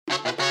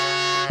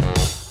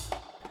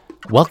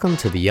Welcome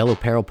to the Yellow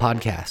Peril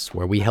Podcast,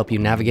 where we help you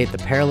navigate the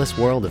perilous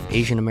world of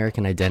Asian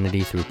American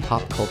identity through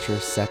pop culture,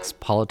 sex,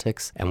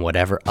 politics, and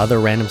whatever other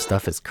random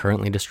stuff is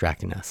currently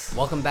distracting us.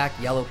 Welcome back,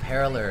 Yellow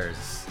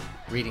Perilers.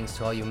 Greetings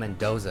to all you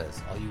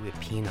Mendozas, all you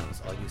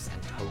Epinos, all you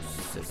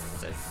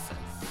Santoses.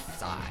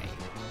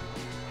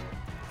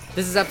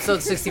 This is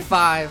episode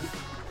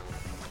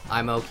 65.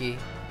 I'm Oki.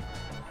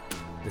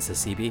 This is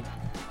CB.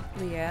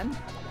 Leanne.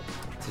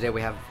 Today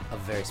we have a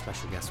very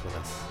special guest with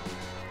us.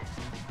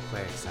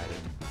 Very excited.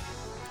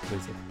 Who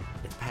is it?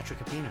 It's Patrick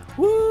Epino.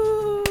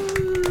 Woo!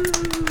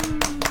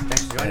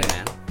 Thanks for joining,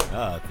 man.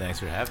 Oh, thanks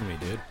for having me,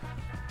 dude.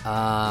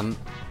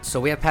 So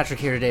we have Patrick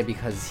here today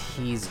because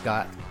he's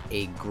got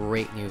a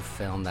great new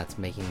film that's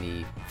making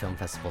the film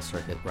festival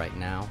circuit right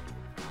now.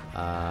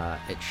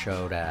 It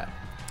showed at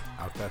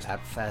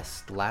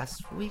Outfest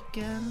last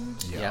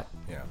weekend. Yeah.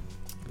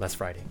 Last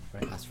Friday,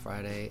 right? Last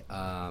Friday.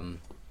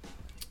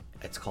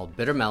 It's called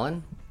Bitter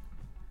Melon.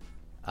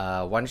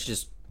 Why don't you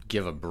just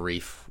give a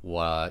brief,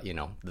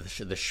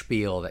 the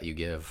spiel that you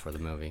give for the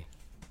movie?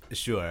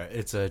 Sure.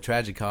 It's a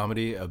tragic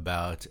comedy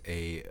about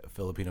a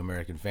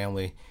Filipino-American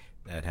family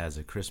that has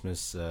a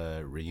Christmas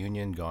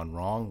reunion gone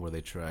wrong where they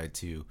try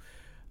to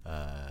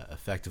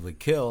effectively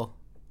kill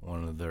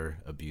one of their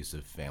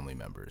abusive family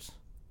members,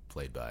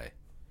 played by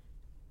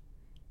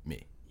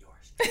me.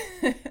 Yours.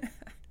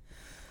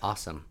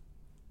 Awesome.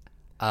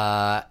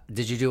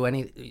 Did you do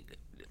any...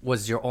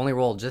 Was your only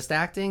role just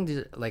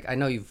acting? I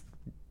know you've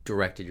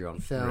directed your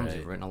own films, Right.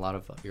 You've written a lot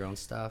of your own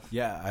stuff.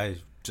 Yeah, I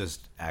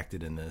just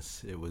acted in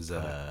this. It was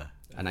A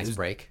nice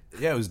break.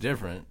 Yeah, it was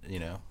different,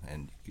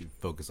 and you could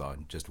focus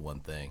on just one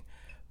thing.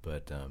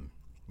 But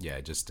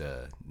just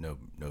no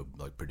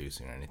like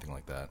producing or anything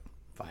like that.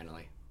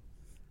 Finally.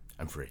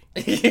 I'm free.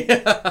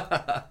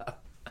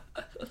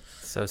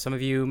 So some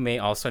of you may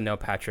also know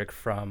Patrick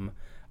from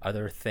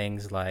other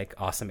things like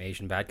Awesome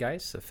Asian Bad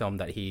Guys, a film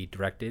that he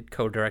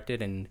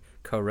co-directed and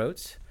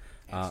co-wrote.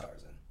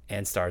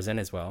 And stars in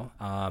as well.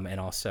 And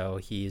also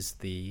he's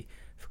the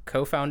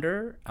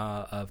co-founder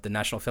of the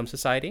National Film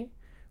Society,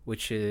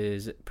 which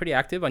is pretty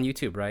active on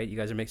YouTube, right? You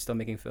guys are still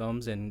making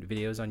films and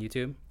videos on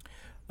YouTube?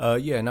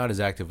 Yeah, not as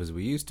active as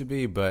we used to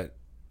be, but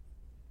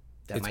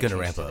it's going to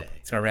ramp up.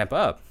 It's going to ramp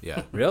up?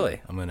 Yeah.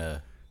 Really? I'm going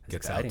to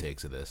get some exciting.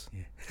 outtakes of this.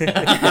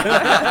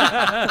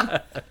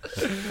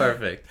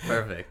 Perfect.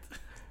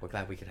 We're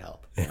glad we could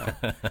help. And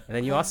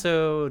then you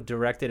also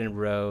directed and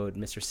wrote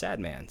Mr.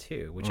 Sadman,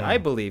 too, which I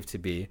believe to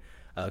be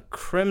a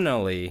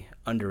criminally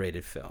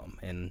underrated film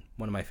and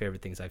one of my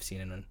favorite things I've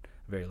seen in a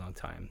very long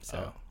time.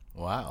 So,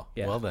 Wow.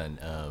 Yeah. Well then,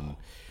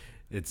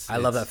 I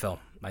love that film.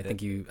 I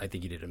think you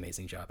did an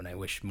amazing job, and I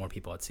wish more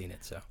people had seen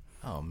it. So.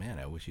 Oh man,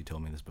 I wish you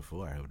told me this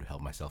before. I would have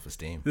helped my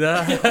self-esteem. You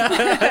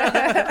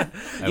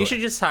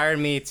should just hire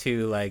me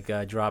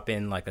to drop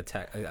in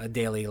a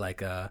daily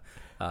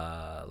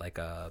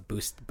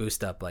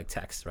boost up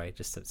text, right?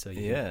 Just so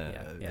you.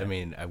 Yeah. I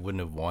mean, I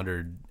wouldn't have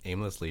wandered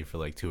aimlessly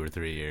for 2 or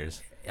 3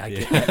 years. Yeah.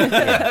 Hey,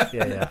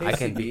 I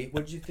can CB,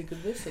 what did you think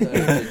of this that I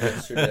did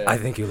yesterday? I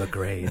think you look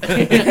great.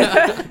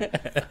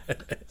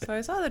 So I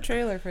saw the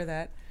trailer for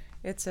that.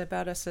 It's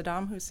about a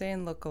Saddam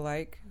Hussein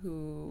lookalike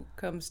who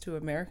comes to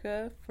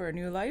America for a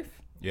new life.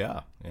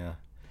 Yeah.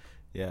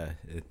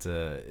 It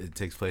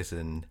takes place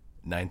in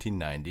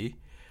 1990,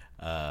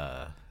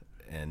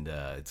 and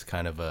it's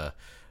kind of a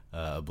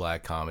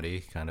black comedy,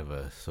 kind of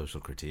a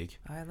social critique.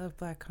 I love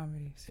black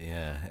comedies.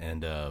 Yeah,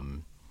 and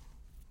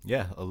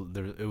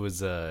it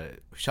was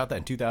shot that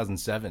in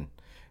 2007,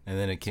 and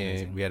then it came.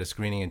 amazing. We had a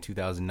screening in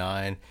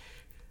 2009.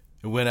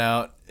 It went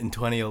out in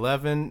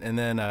 2011, and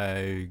then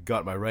I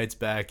got my rights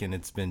back, and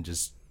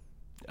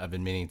I've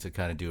been meaning to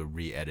kind of do a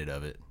re-edit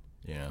of it,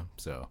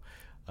 So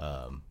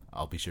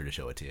I'll be sure to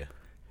show it to you.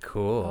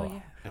 Cool.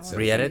 Oh, yeah.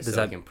 Re-edit?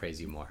 So I can praise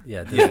you more.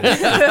 Yeah.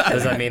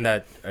 Does that mean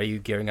that are you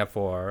gearing up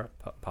for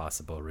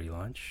possible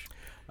relaunch?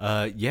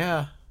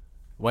 Yeah.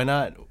 Why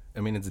not? I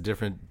mean, it's a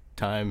different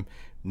time.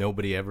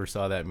 Nobody ever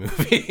saw that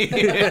movie.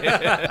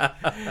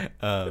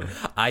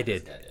 I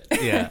did.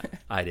 Yeah.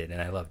 I did, and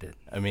I loved it.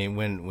 I mean,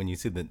 when you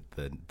see the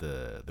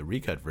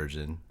recut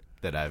version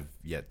that I've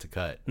yet to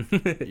cut,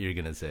 you're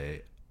gonna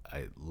say,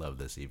 "I love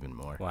this even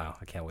more." Wow,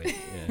 I can't wait.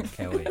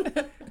 Can't wait.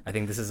 I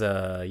think this is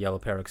a Yellow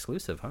Peril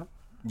exclusive, huh?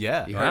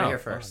 Yeah. You heard it here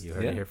first. You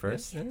heard it here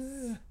first.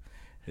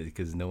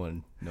 Because no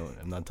one,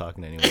 I'm not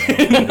talking to anyone else.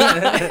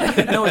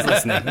 No one's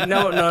listening.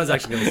 No one's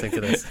actually going to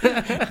listen to this.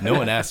 No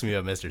one asked me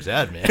about Mr.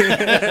 Sadman.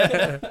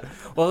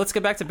 Well, let's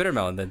get back to Bitter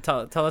Melon then.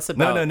 Tell us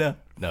about. No.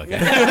 Okay.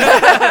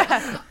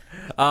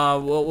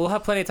 We'll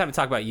have plenty of time to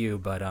talk about you,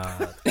 but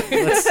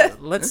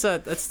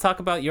let's talk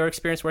about your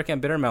experience working on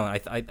Bitter Melon.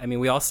 I mean,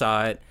 we all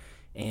saw it,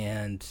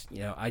 and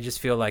I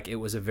just feel like it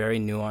was a very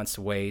nuanced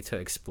way to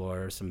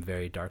explore some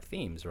very dark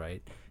themes,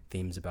 right?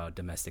 Themes about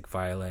domestic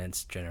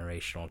violence,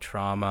 generational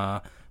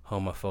trauma,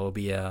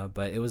 homophobia,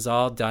 but it was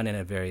all done in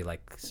a very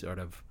sort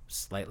of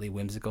slightly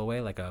whimsical way,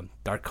 like a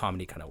dark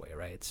comedy kind of way,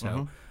 right?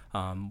 So,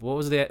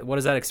 what is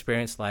that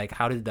experience like?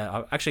 How did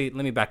that? Actually,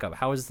 let me back up.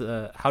 How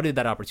did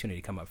that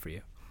opportunity come up for you?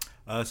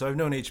 So I've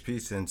known HP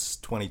since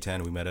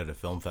 2010. We met at a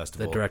film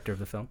festival. The director of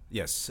the film?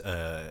 Yes.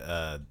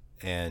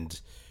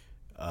 And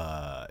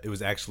it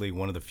was actually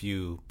one of the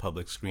few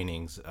public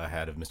screenings I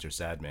had of Mr.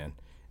 Sadman.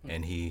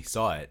 And he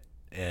saw it.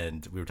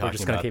 And we were talking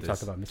just about keep this.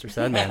 talking about Mr.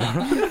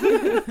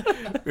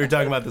 Sadman. We were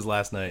talking about this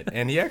last night.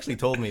 And he actually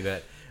told me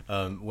that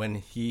when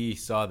he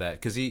saw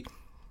that, because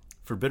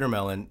for Bitter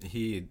Melon,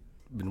 he had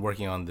been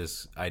working on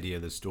this idea,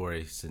 this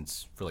story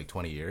for like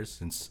 20 years,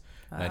 since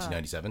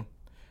 1997.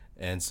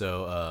 And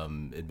so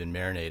it'd been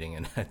marinating,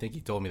 and I think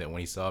he told me that when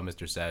he saw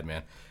Mr.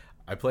 Sadman,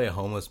 I play a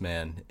homeless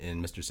man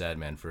in Mr.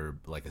 Sadman for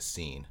like a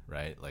scene,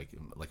 right? Like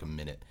a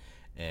minute.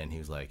 And he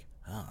was like,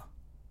 oh,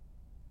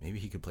 maybe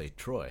he could play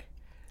Troy.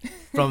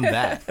 From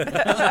that.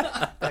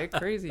 That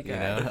crazy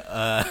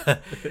guy.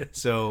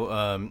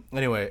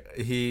 Anyway,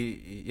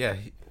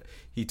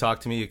 he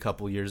talked to me a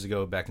couple years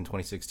ago, back in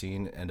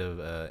 2016, end of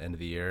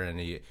the year, and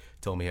he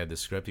told me he had this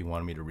script he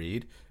wanted me to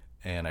read,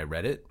 and I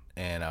read it,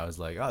 and I was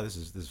like, oh, this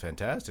is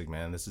fantastic,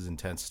 man. This is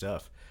intense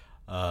stuff.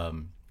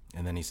 And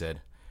then he said,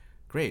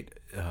 great.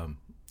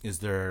 Is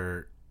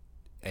there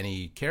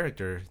any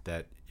character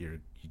that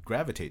you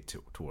gravitate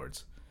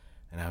towards?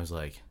 And I was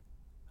like,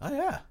 oh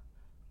yeah,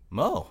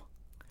 Mo.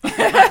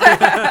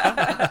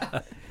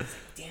 Damn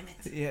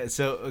it. Yeah,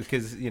 so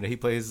because he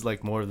plays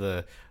like more of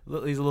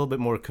he's a little bit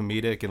more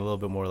comedic and a little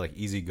bit more like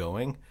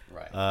easygoing,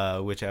 right?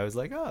 Which I was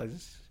like, oh,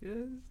 just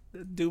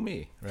do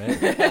me, right?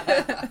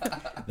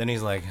 Then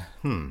he's like,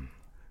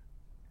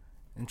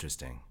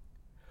 interesting.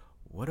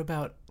 What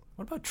about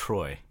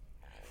Troy?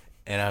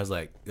 And I was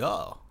like,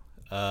 oh,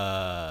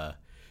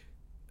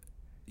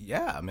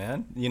 yeah,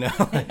 man,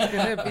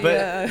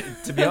 but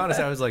to be honest,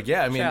 I was like,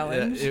 yeah, I mean,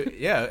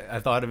 I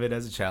thought of it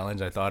as a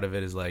challenge. I thought of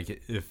it as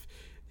like, if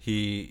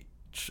he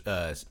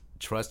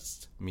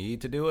trusts me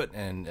to do it,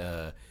 and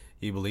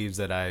he believes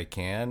that I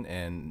can,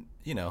 and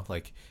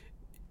like,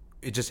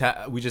 we just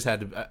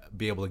had to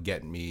be able to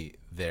get me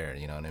there.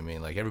 You know what I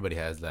mean? Like, everybody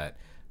has that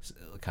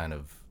kind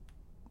of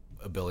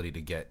ability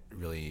to get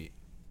really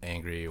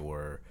angry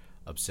or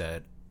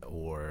upset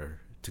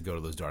or to go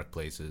to those dark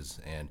places,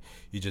 and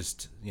you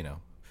just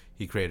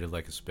he created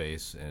like a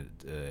space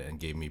and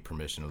gave me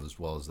permission, as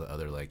well as the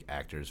other like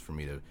actors, for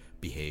me to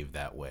behave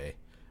that way.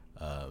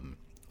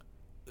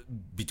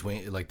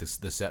 Between like the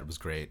set was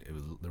great.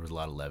 There was a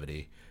lot of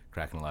levity,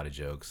 cracking a lot of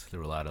jokes. There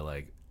were a lot of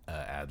like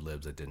ad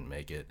libs that didn't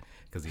make it,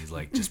 because he's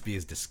like, just be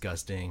as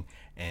disgusting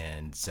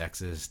and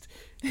sexist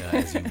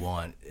as you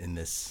want in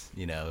this,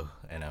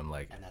 and I'm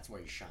like, and that's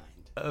where you shined.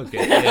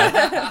 Okay,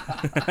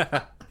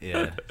 yeah.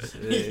 Yeah,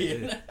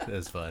 it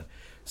was fun.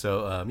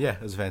 So,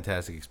 it was a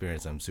fantastic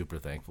experience. I'm super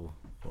thankful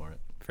for it.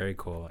 Very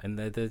cool. And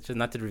just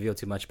not to reveal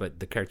too much, but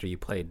the character you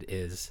played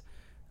is,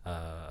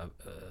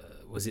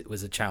 was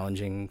it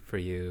challenging for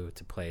you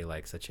to play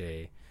like such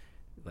a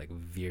like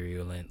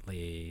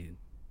virulently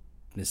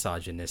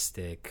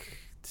misogynistic,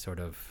 sort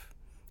of,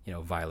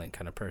 violent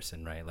kind of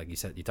person, right? Like you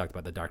said, you talked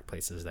about the dark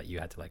places that you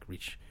had to like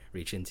reach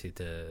into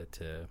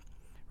to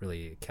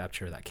really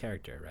capture that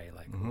character, right?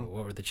 Like,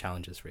 what were the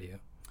challenges for you?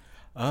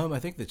 I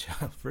think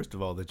first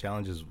of all, the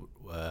challenges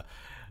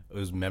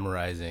was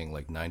memorizing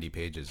like 90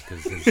 pages,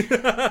 because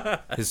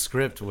his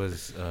script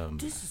was.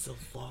 This is a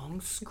long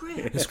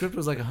script. His script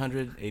was like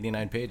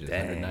 189 pages,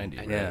 Dang. 190.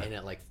 And, right? and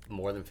at like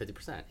more than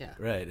 50%, yeah.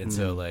 Right, and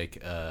so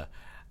like I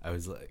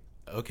was like,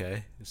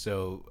 okay,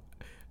 so,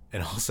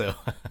 and also,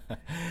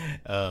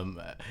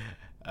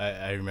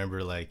 I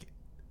remember like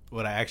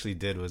what I actually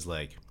did was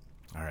like,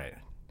 all right,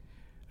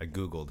 I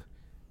Googled,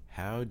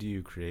 how do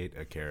you create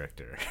a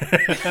character?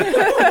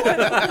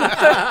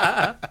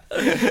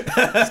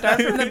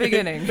 Start from the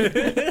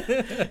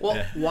beginning.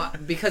 Well, why?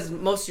 Because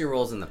most of your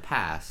roles in the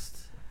past,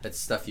 it's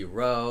stuff you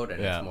wrote,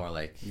 and it's more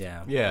like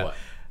what?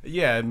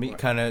 Yeah,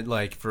 kind of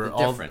like for The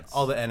all difference.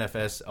 the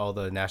NFS, all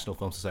the National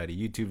Film Society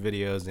YouTube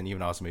videos, and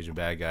even Awesome Asian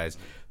Bad Guys,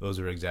 those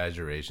were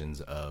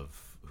exaggerations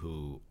of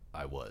who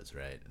I was,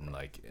 right? And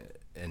like,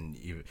 and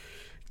you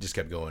just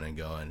kept going and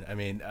going. I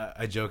mean,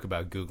 I joke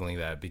about Googling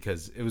that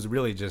because it was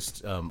really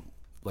just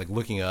like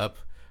looking up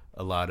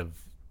a lot of,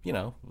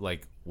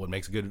 like what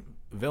makes a good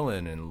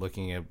villain, and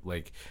looking at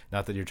like,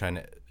 not that you're trying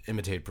to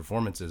imitate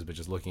performances, but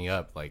just looking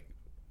up like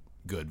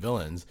good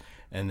villains,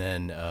 and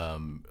then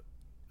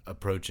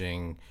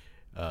approaching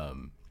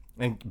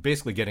and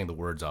basically getting the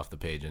words off the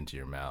page into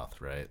your mouth,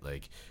 right?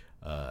 Like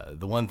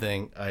the one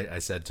thing I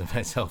said to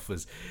myself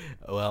was,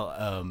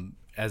 well,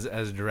 as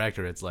a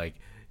director, it's like,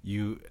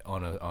 you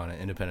on an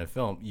independent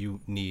film, you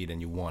need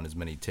and you want as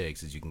many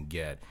takes as you can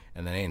get,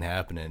 and that ain't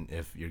happening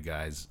if your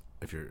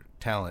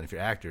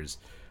actors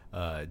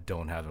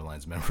don't have their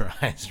lines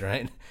memorized,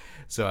 right?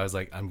 So I was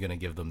like, I'm gonna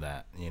give them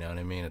that, you know what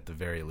I mean, at the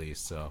very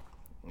least. So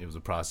it was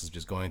a process,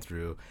 just going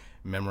through,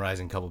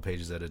 memorizing a couple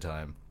pages at a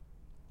time,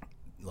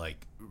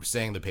 like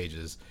saying the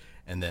pages,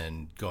 and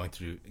then going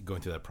through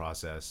that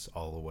process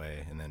all the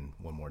way, and then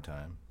one more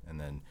time, and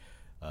then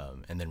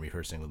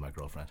rehearsing with my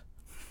girlfriend.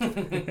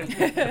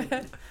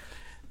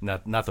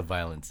 Not the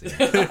violence. Yeah.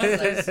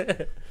 That's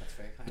very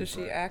kind. Does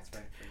she act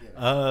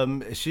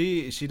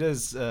She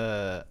does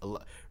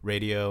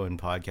radio and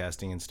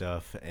podcasting and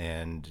stuff,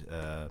 and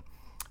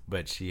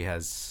but she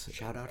has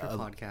Shout out her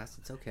podcast.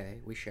 It's okay.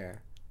 We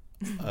share.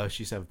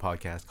 She used to have a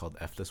podcast called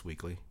F This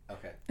Weekly.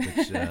 Okay.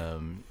 Which,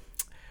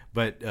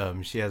 but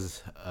she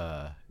has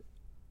a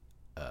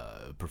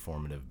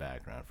performative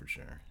background for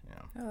sure.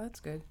 Yeah. Oh, that's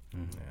good.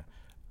 Mm-hmm.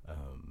 Yeah.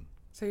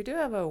 So you do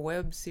have a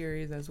web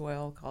series as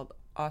well called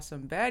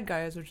Awesome Bad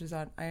Guys, which is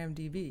on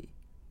IMDb.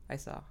 I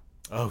saw.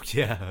 Oh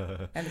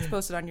yeah. And it's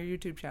posted on your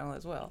YouTube channel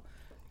as well.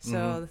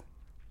 So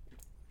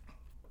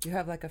you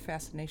have like a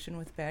fascination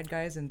with bad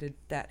guys, and did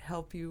that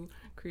help you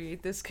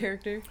create this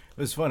character? It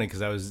was funny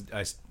because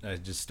I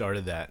just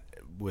started that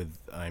with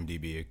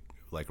IMDb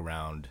like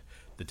around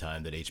the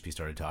time that HP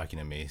started talking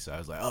to me. So I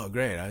was like, oh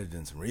great, I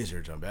did some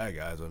research on bad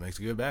guys. What makes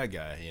a good bad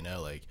guy? You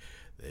know, like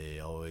they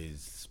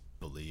always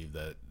believe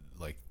that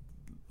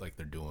like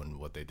they're doing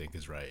what they think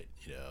is right,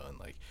 you know, and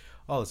like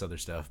all this other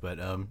stuff. But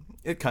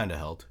it kind of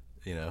helped,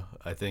 you know.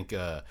 I think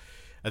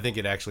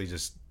it actually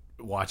just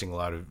watching a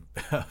lot of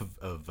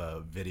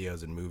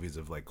videos and movies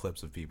of like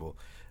clips of people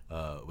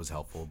was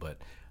helpful. But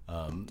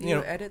Do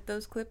you edit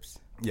those clips?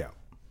 Yeah.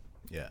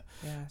 Yeah,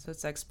 so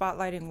it's like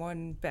spotlighting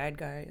one bad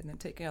guy and then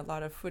taking a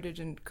lot of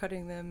footage and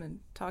cutting them and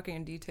talking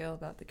in detail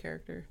about the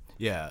character.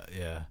 Yeah.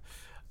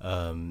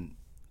 And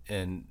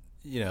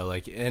you know,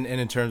 like and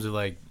in terms of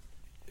like,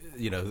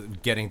 you know,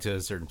 getting to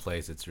a certain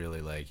place, it's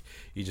really like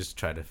you just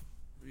try to.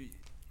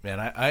 Man,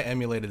 I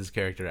emulated this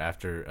character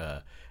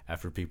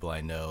after people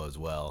I know as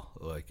well,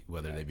 like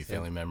whether they be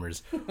family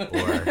members or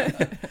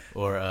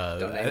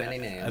Don't name any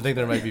names. I think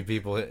there might be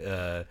people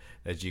that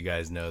you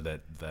guys know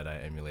that I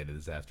emulated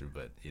this after,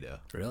 but you know,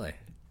 Really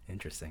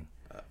interesting.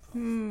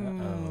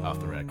 off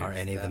the record. Are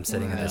any of them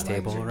sitting at this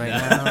table like right your-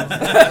 now?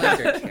 I like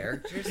your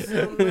character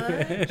so much.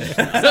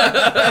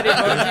 That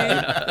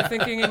emoji, the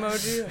thinking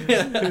emoji.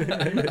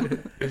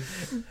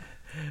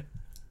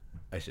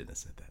 I shouldn't have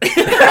said that.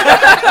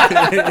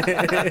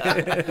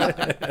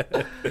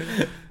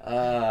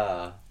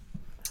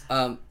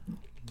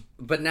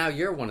 But now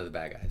you're one of the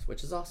bad guys,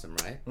 which is awesome,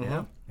 right?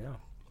 Yeah.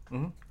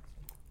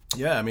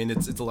 Yeah, I mean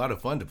it's a lot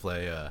of fun to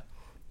play.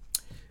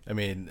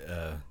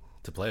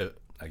 To play,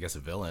 I guess, a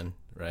villain,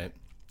 right?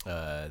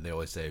 They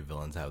always say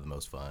villains have the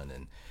most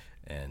fun,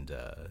 and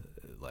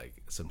like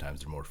sometimes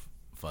they're more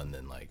fun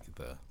than like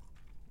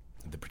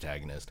the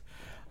protagonist.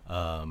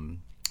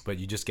 But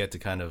you just get to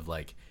kind of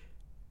like,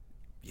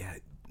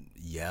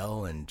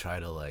 yell and try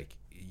to like,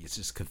 it's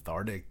just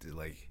cathartic to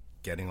like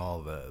getting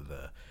all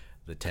the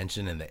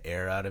tension and the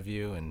air out of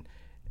you, and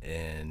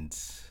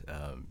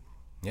I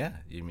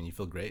mean you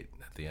feel great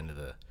at the end of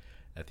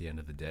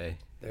the day.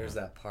 There's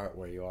that part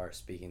where you are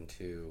speaking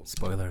to.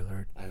 Spoiler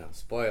alert. I know,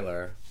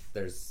 spoiler.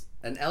 There's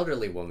an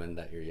elderly woman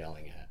that you're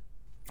yelling at.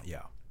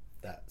 Yeah.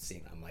 That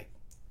scene, I'm like,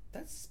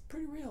 that's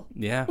pretty real.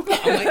 Yeah. I'm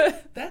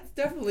like, that's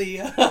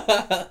definitely.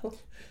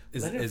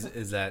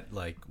 Is that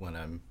like when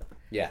I'm?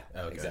 Yeah.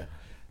 Okay.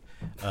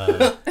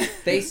 Exactly.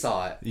 They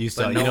saw it. You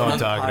saw. but You no know one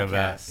what I'm on the talking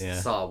about. podcast Yeah.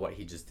 Saw what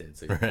he just did.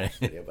 So you Right. watched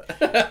the video,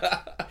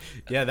 but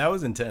Yeah, that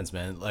was intense,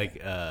 man.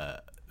 Like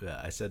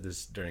I said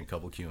this during a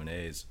couple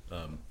Q&As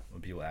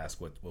when people ask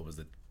what was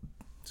the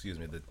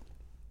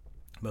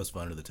most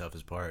fun or the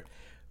toughest part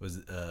was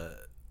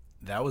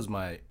that was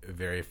my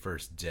very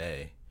first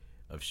day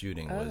of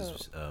shooting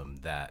was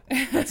that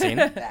Scene?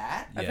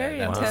 that. A very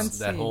that intense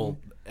that scene. whole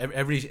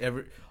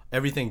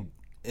everything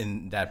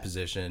in that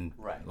position,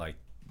 Right. like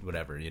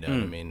whatever, you know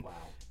what I mean. Wow.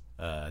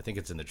 I think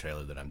it's in the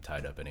trailer that I'm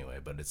tied up anyway,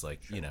 but it's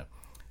like, you know,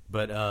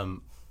 but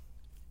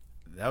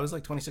that was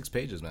like 26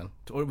 pages, man.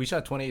 We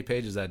shot 28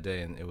 pages that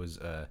day, and it was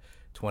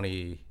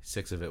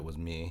 26 of it was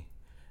me,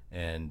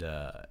 and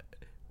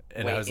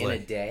Wait, I was in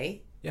like, a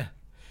day, yeah,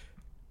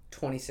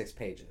 26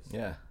 pages.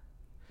 yeah,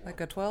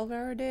 Like a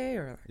 12-hour day,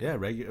 or yeah,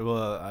 regular.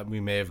 Well, we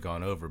may have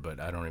gone over, but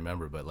I don't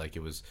remember. But like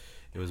it was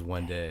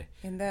one day.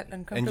 in that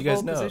And you uncomfortable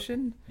guys know,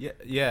 position?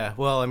 yeah.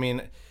 Well, I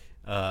mean,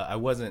 I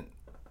wasn't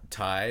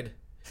tied.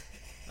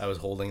 I was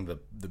holding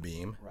the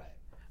beam. Right.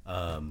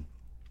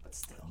 But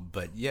still.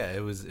 But yeah,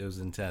 it was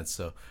intense.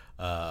 So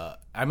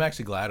I'm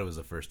actually glad it was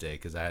the first day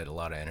because I had a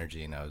lot of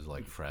energy and I was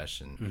like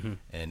fresh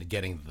and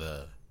getting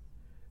the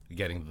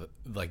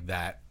like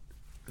that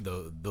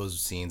those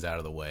scenes out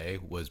of the way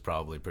was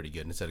probably pretty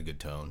good, and it set a good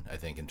tone, I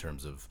think, in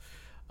terms of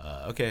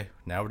okay,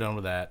 now we're done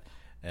with that,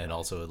 and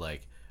also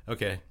like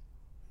okay,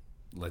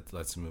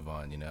 let's move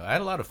on. You know, I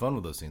had a lot of fun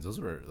with those scenes. Those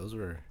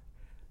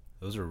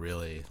were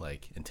really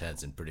like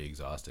intense and pretty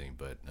exhausting,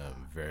 but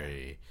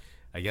very,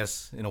 I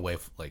guess, in a way,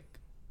 like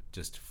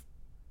just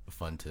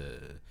fun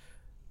to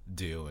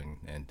do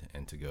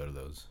and to go to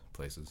those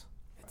places.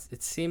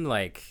 It seemed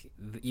like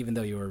even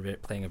though you were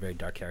playing a very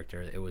dark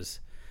character, there was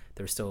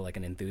still like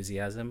an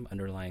enthusiasm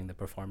underlying the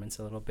performance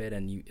a little bit,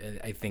 and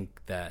I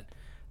think that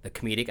the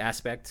comedic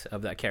aspect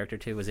of that character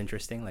too was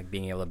interesting, like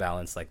being able to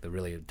balance like the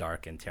really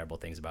dark and terrible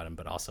things about him,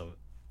 but also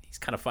he's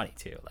kind of funny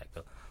too. Like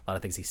a lot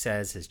of things he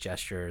says, his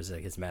gestures,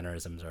 like his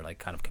mannerisms are like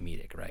kind of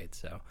comedic, right?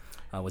 So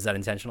was that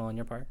intentional on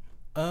your part?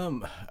 I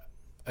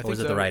think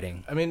was it the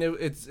writing? I mean,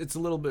 it's a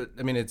little bit.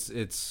 I mean,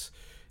 it's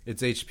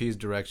it's HP's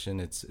direction.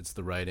 It's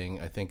the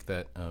writing. I think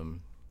that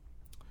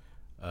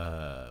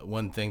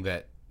one thing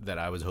that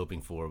I was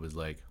hoping for was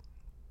like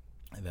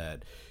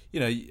that,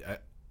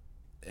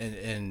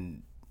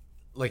 and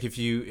like if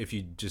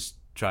you just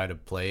try to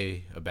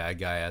play a bad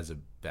guy as a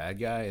bad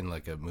guy in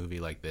like a movie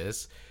like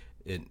this,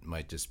 it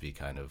might just be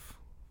kind of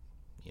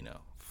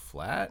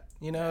flat,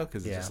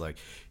 because it's just like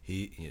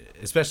he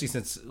especially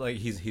since like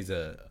he's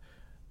a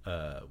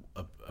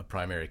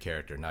primary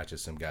character, not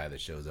just some guy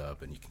that shows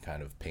up and you can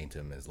kind of paint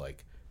him as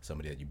like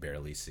somebody that you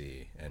barely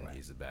see and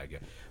he's a bad guy.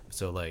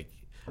 So like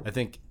I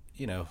think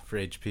for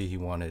HP he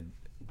wanted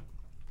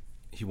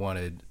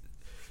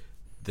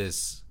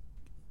this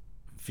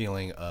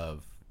feeling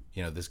of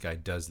this guy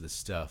does this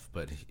stuff,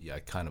 but I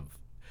kind of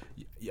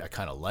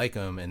like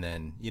him, and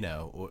then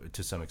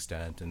to some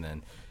extent, and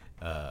then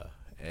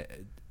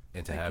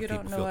and to have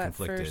people feel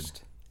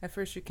conflicted. At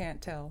first you can't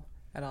tell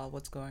at all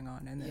what's going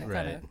on, and then it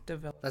Right. kind of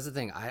develops. That's the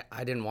thing.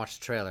 I didn't watch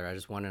the trailer. I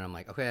just went in. I'm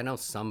like, okay, I know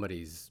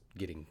somebody's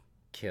getting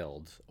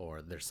killed,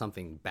 or there's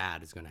something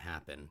bad is going to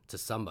happen to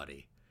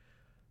somebody,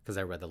 because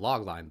I read the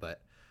log line.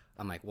 But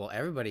I'm like, well,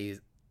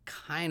 everybody's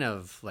kind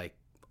of like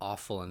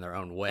awful in their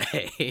own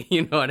way.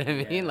 You know what I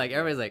mean? Yeah. Like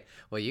everybody's like,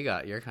 well,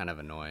 you're kind of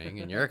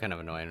annoying, and you're kind of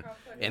annoying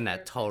in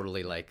that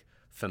totally like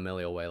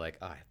familial way. Like,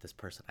 oh, I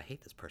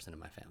hate this person in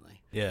my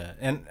family. Yeah,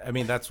 and I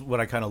mean that's what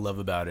I kind of love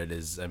about it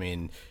is, I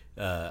mean,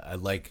 I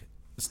like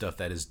stuff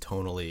that is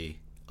tonally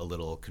a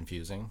little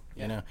confusing.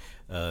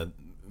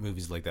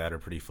 Movies like that are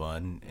pretty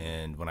fun,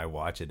 and when I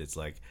watch it, it's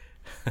like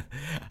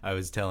I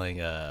was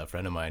telling a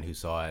friend of mine who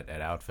saw it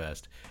at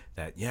Outfest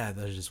that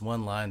there's just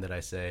one line that I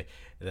say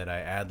that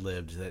I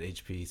ad-libbed that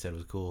HP said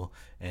was cool,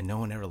 and no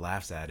one ever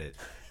laughs at it.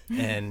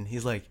 And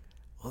he's like,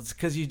 well, it's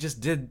because you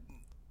just did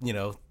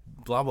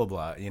blah blah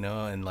blah,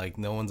 and like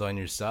no one's on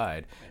your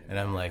side. And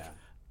I'm like,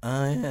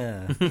 oh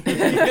yeah.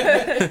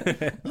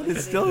 But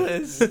it still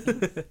is.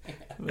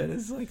 But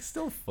it's like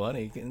still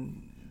funny.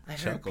 I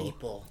chuckle, hurt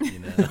people.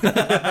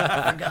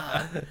 I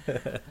forgot.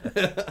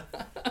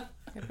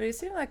 Yeah, but he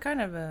seemed like kind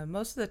of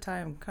most of the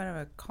time kind of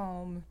a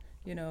calm,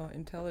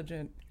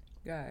 intelligent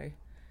guy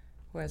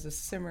who has a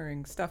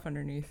simmering stuff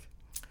underneath.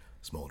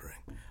 Smoldering.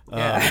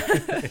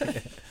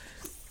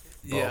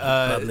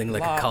 Bubbling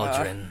like a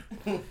cauldron.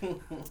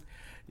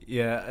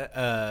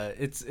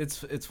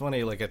 It's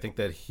funny. Like I think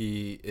that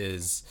he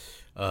is,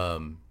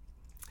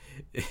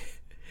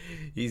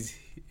 he's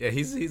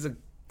a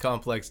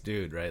complex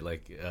dude, right?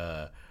 Like,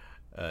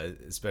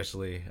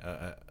 especially.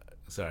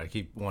 Sorry, I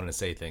keep wanting to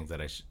say things that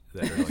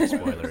that are like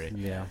spoilery.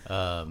 Yeah.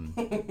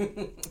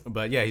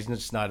 But yeah, he's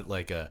just not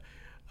like a.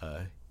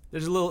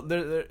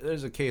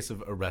 There's a case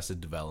of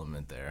Arrested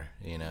Development there,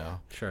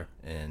 Sure.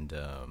 And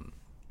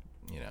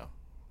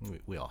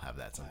we all have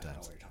that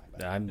sometimes.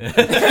 I'm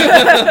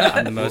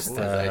the most.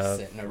 I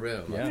sit in a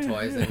room with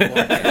toys and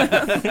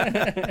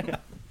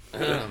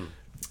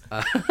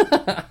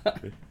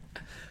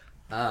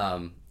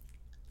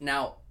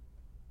now,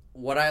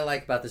 what I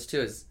like about this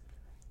too is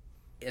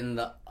in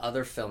the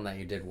other film that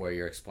you did where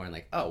you're exploring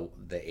like, oh,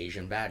 the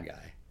Asian bad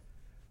guy.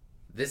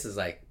 This is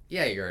like,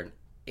 you're an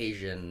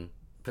Asian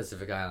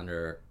Pacific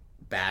Islander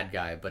bad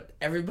guy, but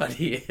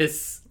everybody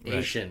is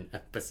Asian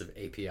Pacific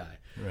API.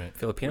 Right.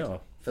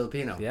 Filipino.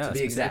 Yeah, to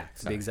be exact.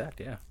 To be exact,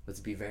 yeah.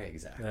 Let's be very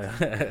exact.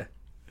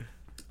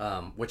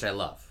 Which I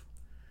love,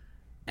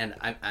 and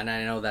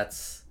I know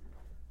that's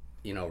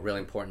really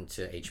important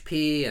to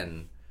HP.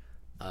 And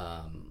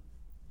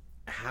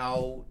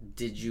how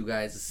did you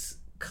guys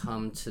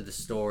come to the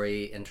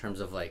story in terms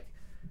of like,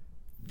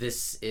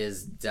 this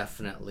is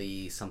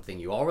definitely something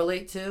you all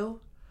relate to,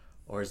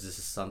 or is this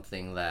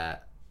something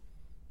that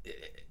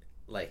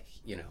like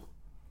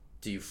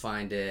do you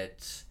find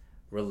it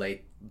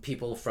relate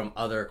people from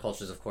other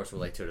cultures of course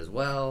relate to it as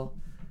well?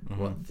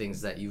 Mm-hmm. What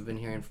things that you've been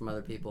hearing from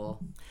other people?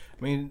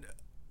 I mean,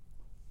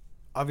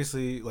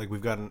 obviously, like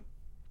we've gotten,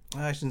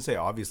 I shouldn't say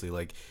obviously,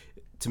 like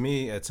to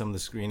me at some of the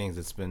screenings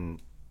it's been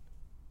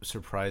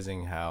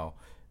surprising how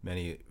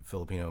many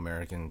Filipino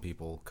American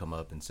people come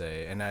up and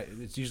say, and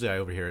it's usually I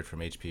overhear it from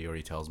HP, or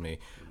he tells me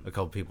a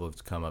couple people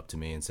have come up to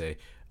me and say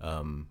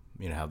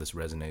how this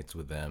resonates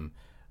with them,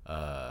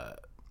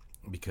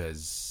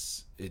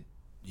 because it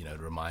it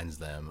reminds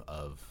them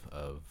of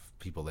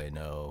people they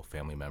know,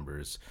 family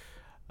members,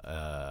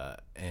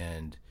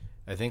 and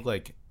I think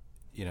like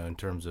in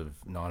terms of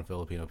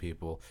non-Filipino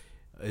people,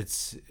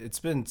 it's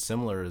been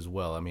similar as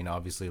well. I mean,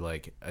 obviously,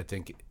 like I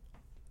think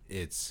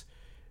it's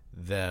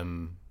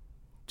them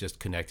just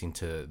connecting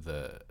to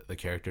the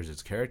characters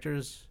as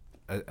characters.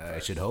 I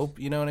should hope,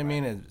 you know what I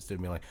mean? Instead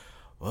of being like,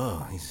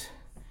 whoa, these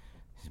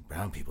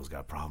brown people's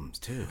got problems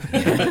too.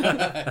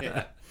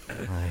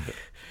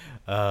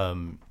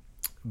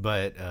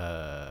 But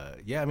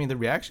I mean the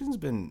reaction's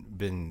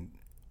been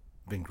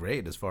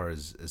great as far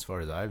as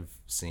I've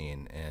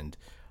seen, and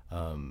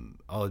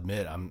I'll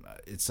admit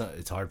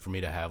it's hard for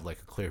me to have like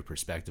a clear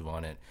perspective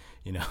on it.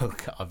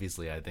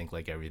 Obviously I think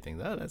like everything,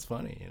 that's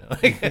funny,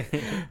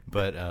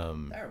 but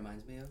that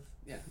reminds me of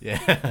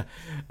yeah.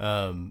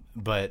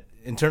 But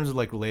in terms of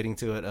like relating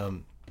to it,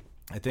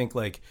 I think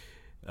like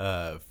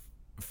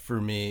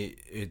for me,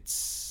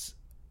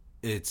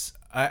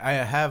 I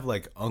have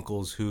like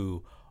uncles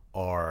who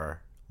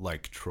are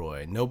like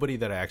Troy. Nobody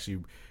that I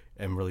actually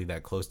am really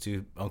that close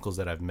to. Uncles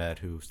that I've met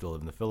who still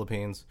live in the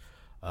Philippines.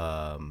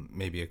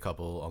 Maybe a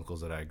couple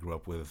uncles that I grew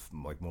up with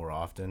like more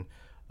often.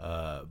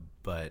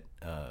 But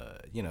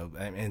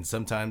and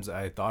sometimes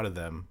I thought of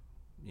them,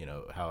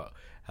 how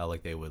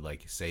like they would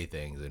like say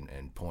things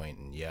and point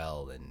and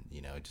yell and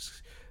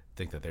just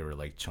think that they were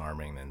like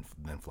charming and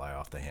then fly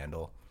off the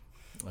handle.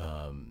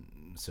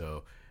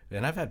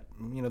 And I've had,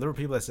 there were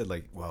people that said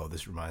like, "Whoa,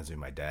 this reminds me of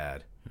my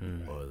dad,"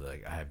 or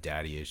like, "I have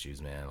daddy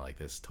issues, man." Like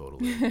this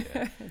totally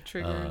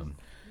triggers.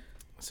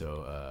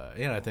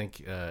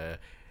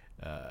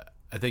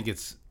 I think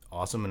it's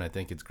awesome, and I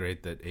think it's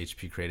great that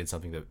HP created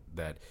something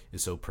that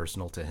is so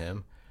personal to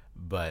him,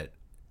 but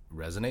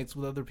resonates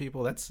with other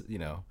people. That's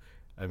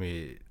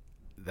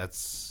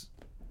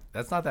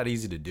that's not that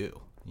easy to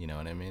do. You know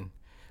what I mean?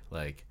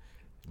 Like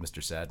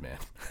Mr. Sadman.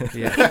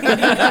 Yeah.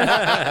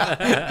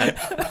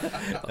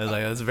 I was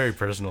like, that's a very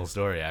personal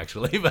story,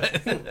 actually.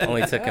 But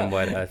Only took him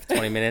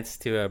 20 minutes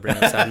to bring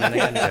up Sadman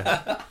again.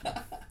 Yeah.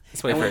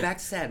 Let's wait And for we're it. back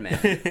to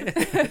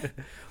Sadman.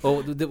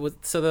 Well,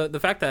 so the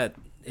fact that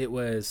it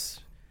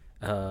was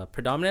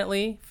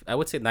predominantly, I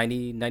would say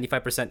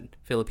 95%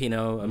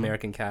 Filipino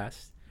American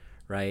cast,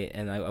 right?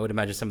 And I would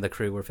imagine some of the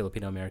crew were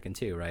Filipino American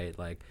too, right?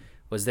 Like,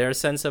 was there a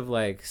sense of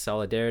like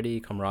solidarity,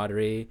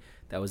 camaraderie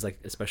that was like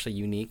especially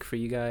unique for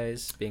you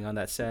guys being on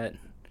that set?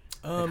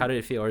 Like, how did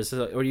it feel? Or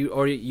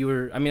you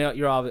were? I mean,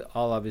 you're all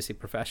obviously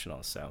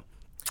professionals, so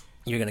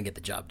you're gonna get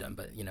the job done.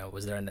 But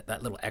was there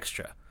that little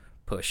extra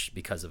push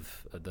because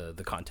of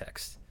the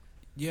context?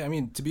 yeah, I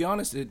mean, to be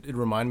honest, it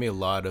reminded me a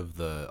lot of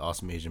the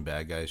Awesome Asian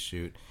Bad Guys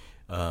shoot.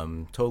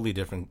 Totally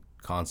different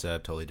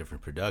concept, totally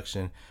different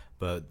production.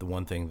 But the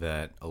one thing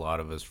that a lot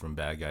of us from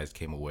Bad Guys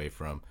came away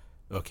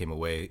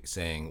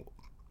saying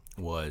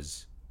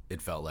was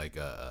it felt like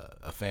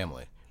a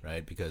family,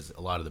 right? Because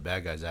a lot of the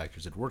Bad Guys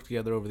actors had worked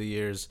together over the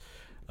years.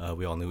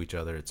 We all knew each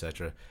other,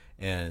 etc.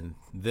 And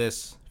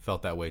this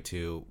felt that way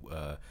too.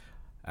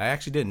 I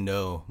actually didn't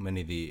know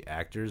many of the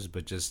actors,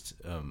 but just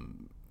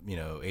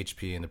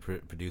HP and the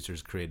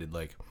producers created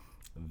like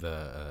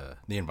the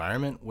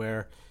environment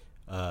where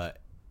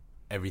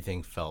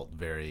everything felt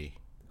very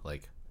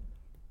like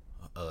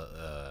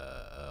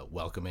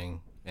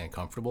welcoming and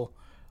comfortable.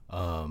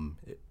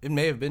 It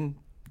may have been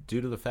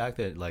due to the fact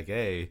that like,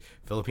 hey,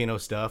 Filipino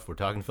stuff, we're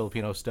talking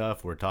Filipino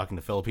stuff, we're talking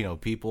to Filipino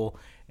people,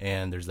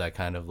 and there's that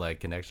kind of like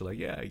connection, like,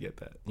 yeah, I get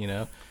that,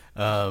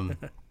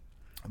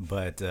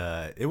 but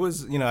it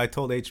was, I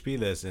told HP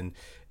this, and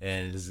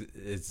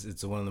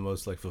it's one of the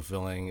most like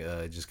fulfilling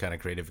just kind of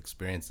creative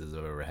experiences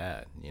I've ever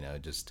had,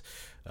 just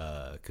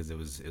because it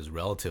was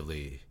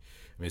relatively,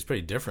 I mean, it's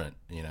pretty different,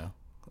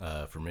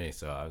 for me.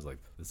 So I was like,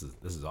 this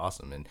is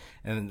awesome,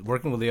 and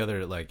working with the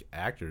other like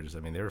actors, I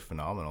mean, they were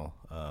phenomenal.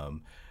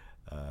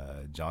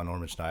 John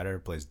Norman Schneider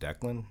plays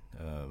Declan.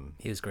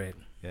 He was great.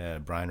 Yeah,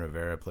 Brian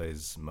Rivera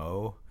plays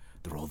Mo,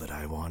 the role that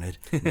I wanted.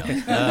 No,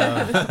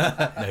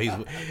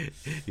 no,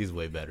 he's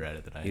way better at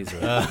it than I am.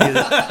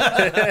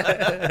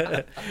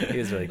 He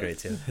was really great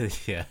too.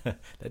 Yeah,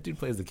 that dude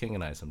plays the King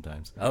and I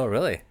sometimes. Oh,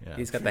 really? Yeah.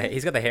 He's got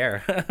the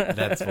hair.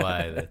 That's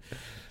why.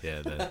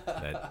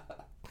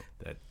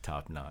 That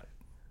top knot,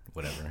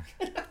 whatever.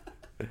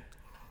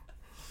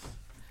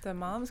 The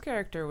mom's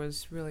character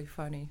was really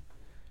funny.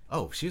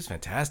 Oh, she was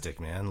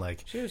fantastic, man.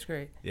 Like, She was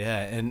great.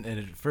 yeah, and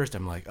at first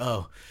I'm like,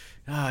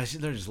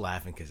 they're just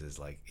laughing because it's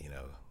like,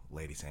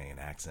 lady saying an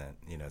accent,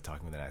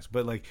 talking with an accent.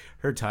 But like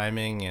her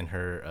timing and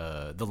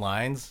her the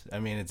lines, I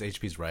mean, it's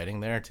HP's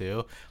writing there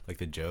too, like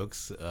the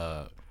jokes.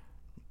 I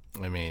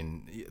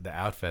mean, the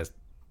Outfest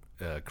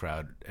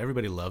crowd,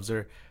 everybody loves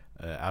her.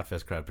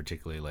 Outfest crowd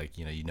particularly, like,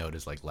 you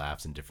notice like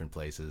laughs in different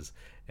places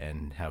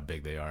and how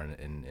big they are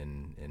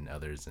in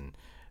others,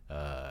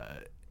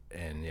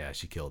 and yeah,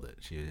 she killed it.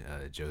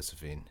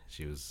 Josephine,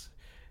 she's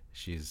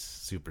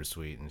super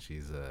sweet, and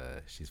she's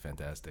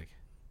fantastic.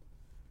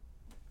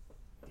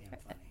 Damn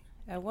funny.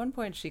 At one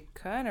point, she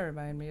kind of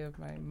reminded me of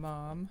my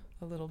mom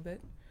a little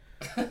bit.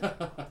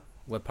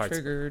 What parts?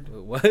 Triggered.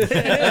 What? She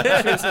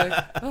was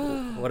like,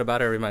 oh, What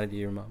about her reminded you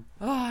of your mom?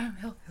 I'm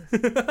helpless.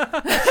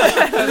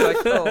 I was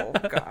like, oh,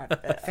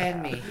 God.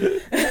 Fan me.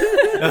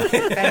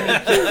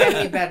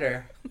 Fan me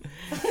better.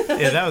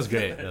 Yeah, that was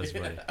great. That was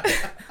funny.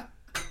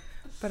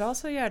 But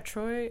also, yeah,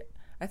 Troy,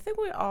 I think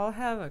we all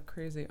have a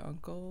crazy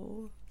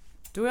uncle.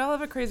 Do we all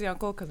have a crazy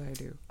uncle? Because I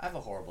do. I have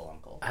a horrible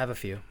uncle. I have a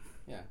few.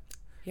 Yeah.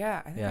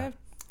 Yeah, I think I have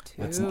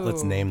two.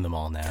 Let's name them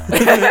all now.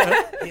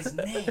 His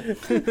name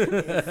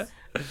is...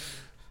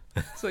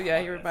 So, yeah,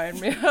 you remind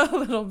me a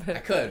little bit. I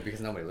could, because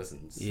nobody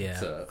listens. Yeah.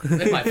 So,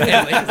 in my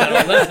family, 'cause I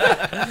don't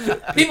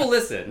listen. People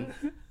listen.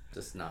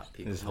 Just not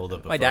people. Just hold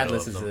up. My dad photo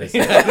listens to of this.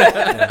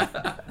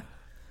 them.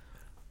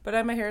 But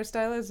I'm a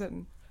hairstylist,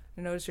 and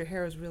I noticed your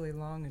hair was really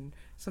long, and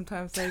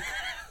sometimes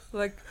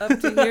like up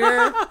to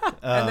here,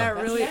 and that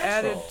really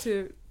added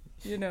to,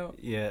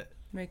 Yeah.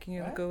 making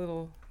it look a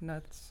little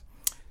nuts.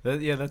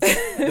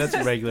 That's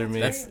regular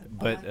me.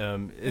 But it's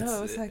No,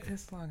 it was like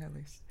this long at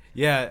least.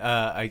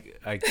 yeah.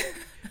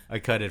 I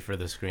cut it for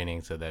the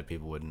screening so that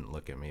people wouldn't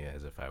look at me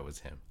as if I was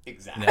him.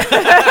 Exactly.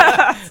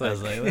 So I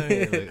was like,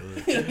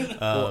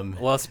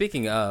 Well,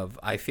 speaking of,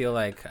 I feel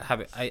like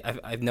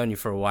I've known you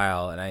for a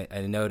while, and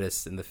I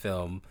noticed in the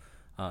film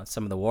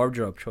some of the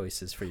wardrobe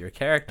choices for your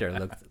character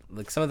looked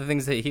like some of the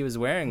things that he was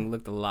wearing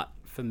looked a lot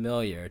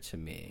familiar to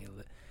me.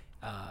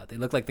 They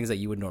look like things that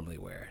you would normally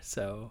wear.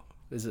 So,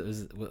 what's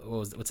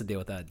the deal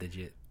with that? Did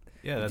you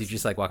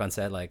just like walk on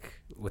set like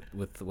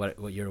with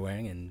what you were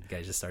wearing, and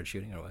guys just started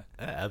shooting, or what?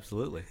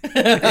 absolutely.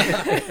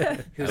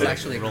 He was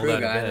actually a rolled crew out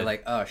of guy. bed. They're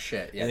like, oh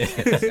shit,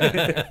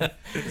 yeah.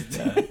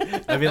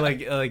 I mean,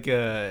 like like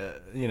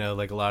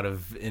a lot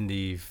of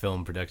indie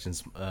film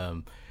productions,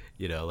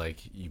 like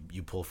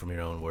you pull from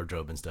your own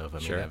wardrobe and stuff. I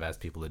mean, Sure. I've asked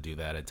people to do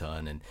that a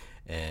ton,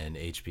 and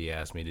HP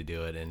asked me to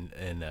do it,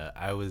 and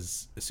I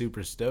was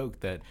super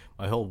stoked that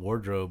my whole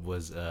wardrobe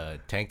was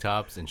tank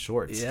tops and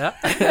shorts. Yeah.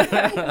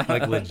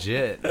 Like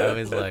legit. I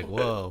was like,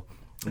 whoa,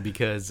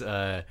 because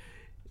there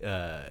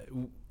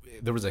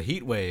was a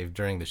heat wave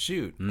during the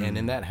shoot, and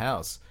in that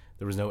house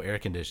there was no air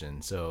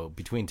conditioning. So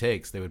between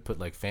takes, they would put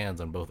like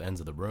fans on both ends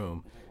of the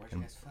room. Where'd you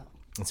guys film?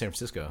 In San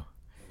Francisco.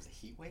 It was a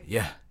heat wave?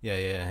 Yeah.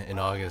 In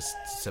August,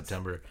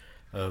 September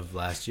of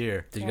last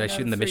year. Did you guys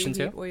shoot in the mission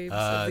too? Heat waves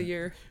of the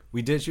year.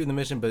 We did shoot in the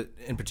mission, but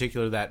in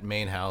particular, that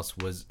main house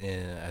was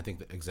in, I think,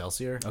 the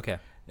Excelsior. Okay.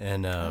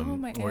 And my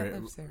aunt where,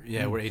 lives there.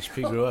 Yeah, where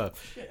HP grew up.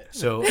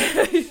 So,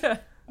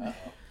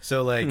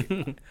 so like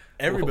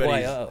everybody.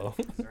 Why-oh.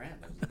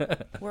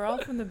 We're all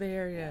from the Bay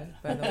Area,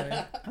 by the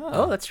way.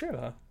 Oh, that's true.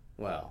 Huh?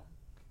 Well,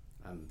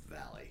 I'm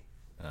Valley.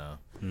 Oh.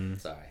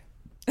 Sorry.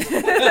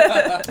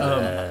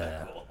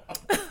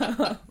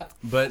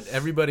 But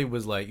everybody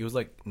was like, it was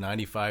like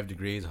 95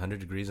 degrees, 100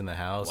 degrees in the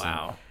house.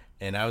 Wow.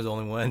 And I was the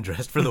only one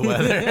dressed for the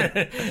weather,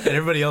 and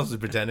everybody else was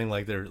pretending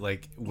like they're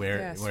like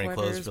wearing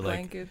clothes for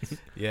like blankets.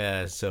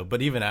 Yeah. So,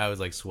 but even I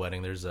was like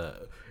sweating. There's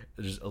a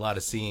lot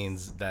of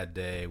scenes that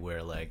day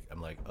where like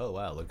I'm like, oh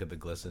wow, look at the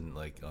glisten.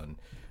 Like on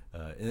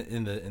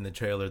in the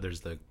trailer,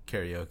 there's the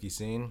karaoke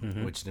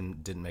scene, which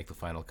didn't make the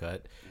final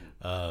cut.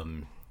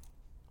 Love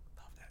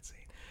that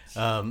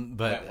scene.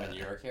 But when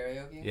you're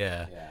karaoke?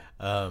 yeah.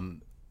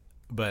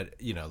 But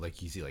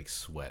like you see like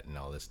sweat and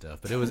all this stuff.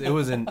 But it was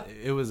an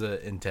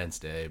intense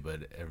day,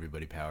 but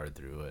everybody powered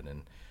through it,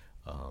 and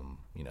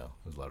it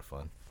was a lot of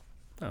fun.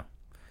 Oh,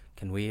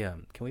 can we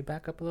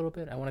back up a little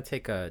bit? I want to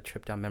take a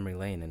trip down memory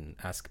lane and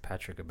ask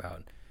Patrick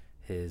about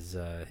his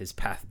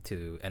path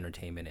to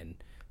entertainment and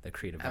the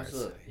creative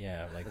Absolutely. arts.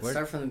 Yeah, like Let's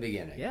start from the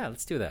beginning. Yeah,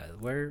 let's do that.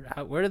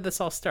 Where did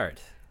this all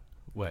start?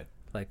 What?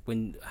 Like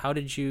how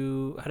did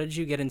you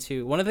get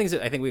into one of the things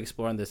that I think we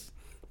explore on this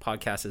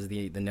podcast is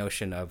the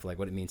notion of like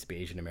what it means to be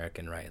Asian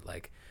American, right?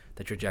 Like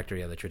the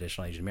trajectory of the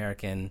traditional Asian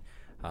American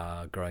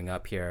growing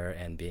up here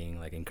and being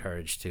like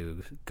encouraged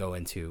to go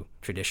into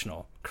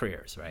traditional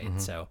careers, right? Mm-hmm.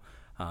 So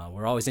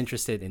we're always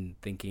interested in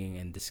thinking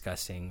and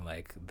discussing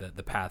like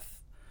the path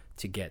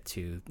to get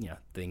to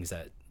things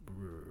that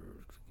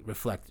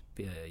reflect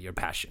your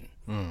passion,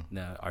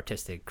 the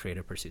artistic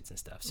creative pursuits and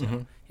stuff.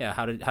 So yeah,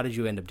 how did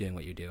you end up doing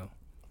what you do?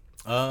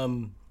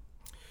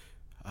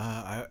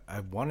 I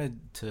wanted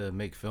to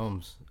make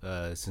films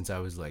since I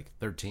was like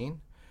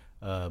 13,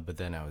 but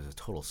then I was a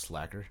total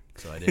slacker,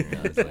 so I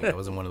didn't. I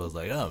wasn't one of those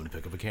like, oh, I'm gonna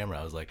pick up a camera.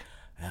 I was like,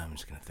 I'm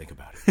just gonna think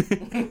about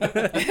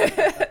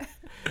it.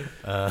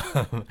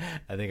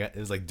 I think it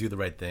was like Do the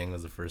Right Thing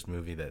was the first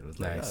movie that was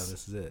like, Nice. oh,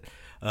 this is it.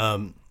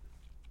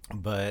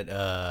 But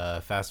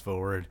fast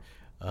forward,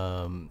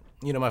 well,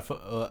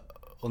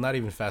 not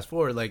even fast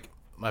forward. Like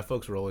my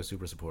folks were always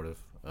super supportive.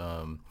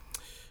 I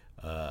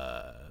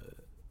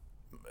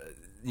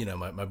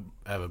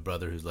have a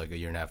brother who's like a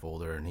year and a half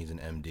older, and he's an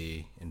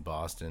MD in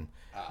Boston.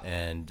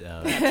 And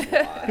That's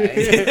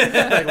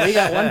why. Like we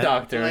got one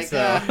doctor, Like,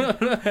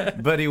 so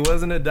but he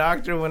wasn't a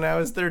doctor when I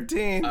was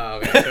 13.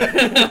 Oh,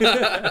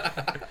 okay.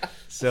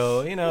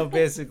 So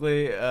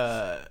basically,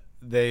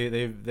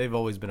 they've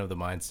always been of the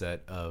mindset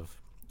of,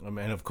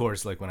 and of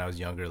course, like when I was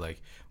younger,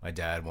 like my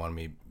dad wanted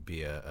me to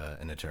be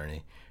an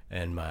attorney,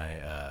 and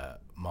my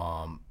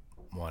mom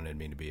wanted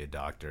me to be a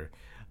doctor,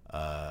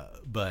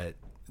 but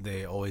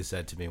they always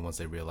said to me once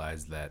they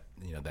realized that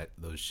that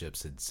those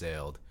ships had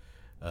sailed,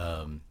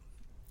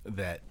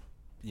 that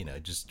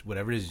just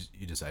whatever it is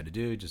you decide to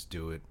do, just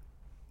do it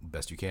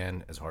best you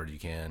can, as hard as you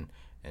can,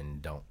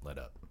 and don't let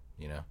up.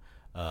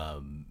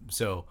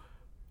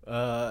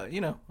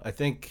 I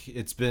think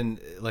it's been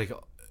like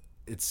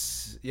it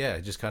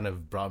just kind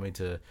of brought me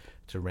to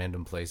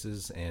random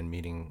places and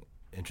meeting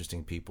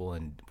interesting people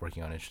and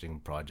working on interesting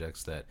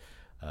projects that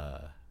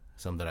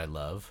some that I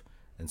love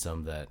and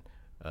some that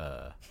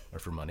are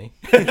for money.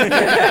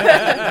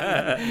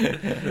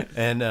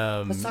 And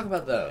Let's talk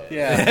about those.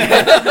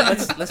 yeah.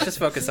 let's just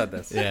focus on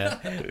this. yeah,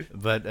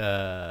 but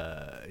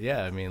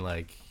I mean,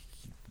 like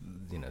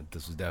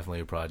this was definitely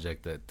a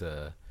project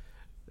that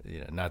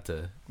not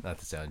to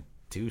sound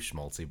too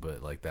schmaltzy,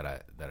 but like that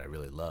I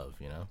really love.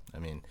 I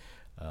mean,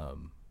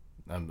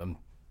 I'm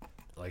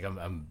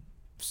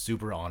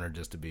super honored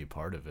just to be a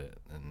part of it.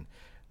 And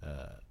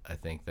I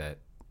think that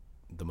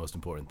the most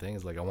important thing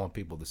is, like, I want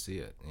people to see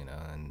it, you know,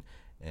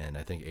 and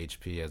I think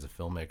HP as a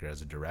filmmaker,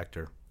 as a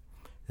director,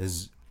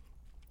 has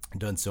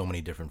done so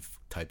many different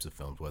types of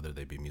films, whether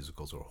they be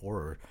musicals or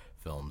horror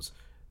films,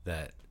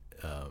 that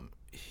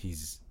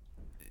he's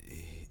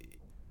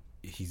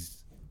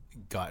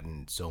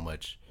gotten so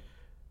much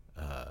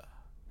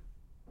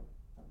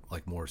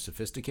like more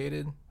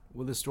sophisticated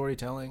with his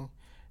storytelling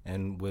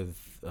and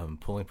with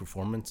pulling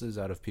performances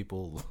out of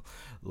people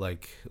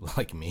like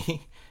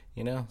me,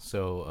 you know.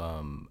 So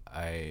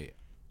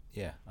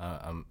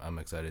I'm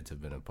excited to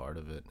have been a part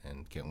of it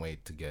and can't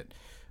wait to get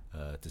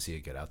to see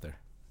it get out there.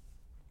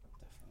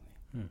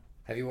 Definitely.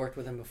 Have you worked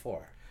with him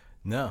before?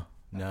 No.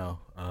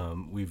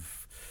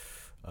 We've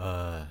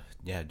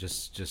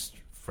just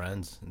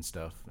friends and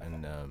stuff,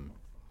 and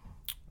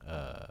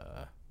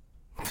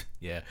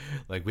yeah,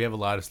 like we have a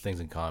lot of things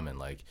in common.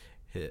 Like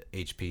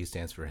HP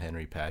stands for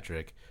Henry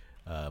Patrick.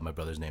 My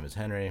brother's name is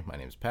Henry. My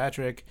name is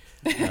Patrick.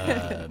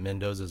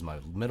 Mendoza is my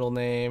middle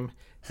name.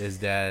 His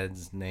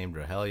dad's named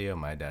Rogelio.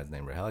 My dad's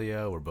named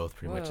Rogelio. We're both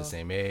pretty much the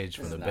same age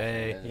from the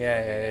Bay.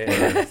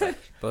 Yeah.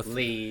 Both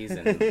Lees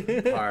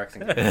and Parks.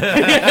 And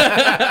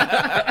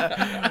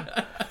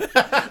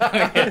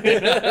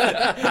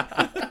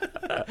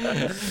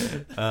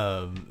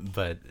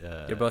but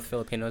You're both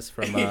Filipinos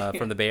from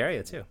the Bay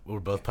Area too. we're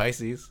both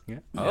Pisces. Yeah.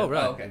 Oh,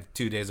 right. okay.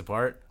 2 days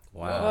apart.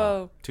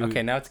 Wow. Whoa.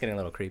 Okay, now it's getting a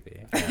little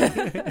creepy. Now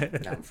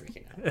I'm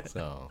freaking out.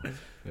 So,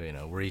 you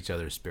know, we're each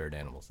other's spirit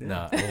animals.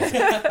 No,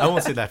 I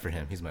won't say that for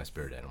him. He's my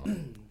spirit animal.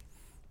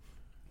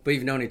 But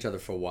you've known each other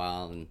for a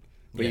while,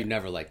 but Yeah. you've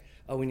never like,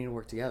 oh, we need to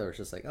work together. It's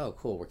just like, oh,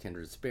 cool, we're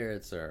kindred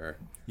spirits, or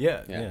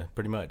Yeah,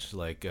 pretty much.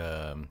 Like,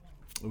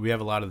 we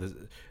have a lot of this.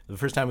 The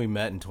first time we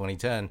met in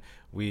 2010,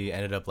 we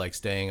ended up like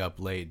staying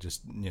up late,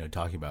 just, you know,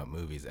 talking about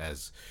movies.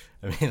 As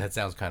I mean, that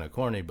sounds kind of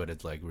corny, but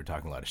it's like we're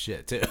talking a lot of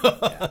shit too,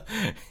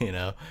 you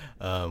know,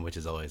 which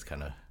is always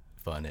kind of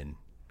fun and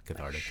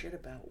cathartic. shit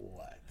about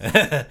what?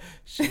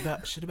 shit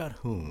about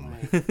whom?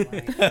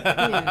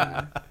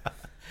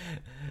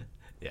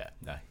 Yeah,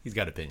 nah, he's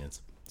got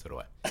opinions. So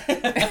do I.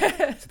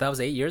 So that was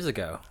 8 years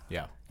ago,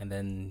 Yeah, and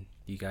then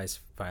you guys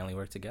finally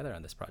worked together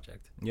on this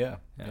project. yeah,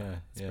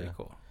 It's pretty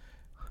cool.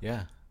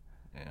 Yeah.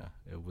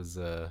 It was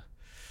it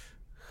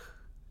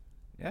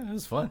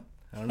was fun.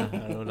 I don't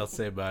know what else to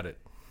say about it.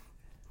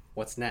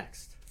 What's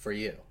next for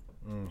you?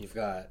 You've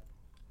got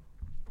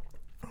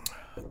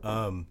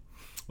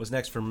What's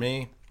next for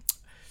me?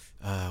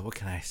 What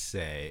can I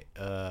say?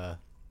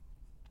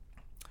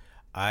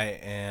 I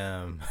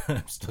am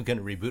still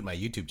gonna reboot my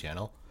YouTube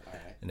channel, all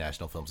right. the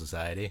National Film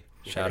Society.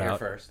 Shout here out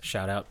first.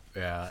 Shout out.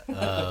 Yeah.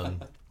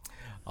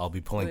 I'll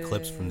be pulling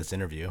clips from this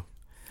interview.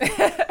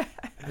 I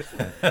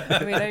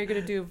mean, are you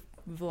gonna do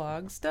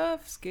vlog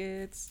stuff,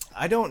 skits?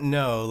 I don't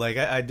know. Like,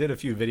 I did a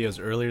few videos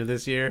earlier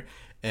this year,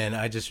 and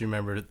I just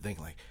remember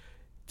thinking, like,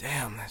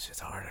 damn, that's just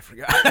hard. I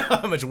forgot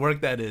how much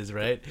work that is,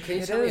 right? Can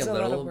you It tell me is a a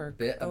lot of little work.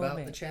 bit Oh, about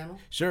man. the channel?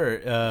 Sure.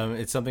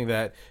 It's something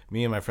that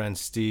me and my friend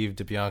Steve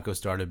DeBianco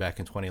started back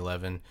in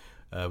 2011.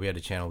 We had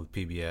a channel with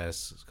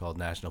PBS. It's called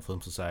National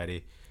Film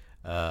Society.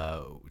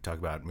 We talk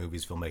about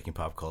movies, filmmaking,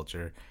 pop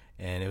culture.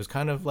 And it was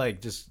kind of like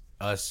just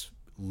us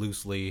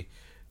loosely,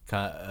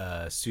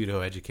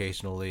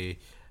 pseudo-educationally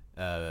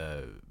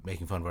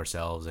making fun of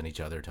ourselves and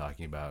each other,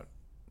 talking about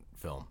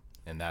film.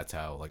 And that's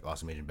how, like,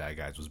 Awesome Asian Bad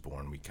Guys was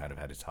born. We kind of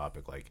had a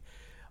topic like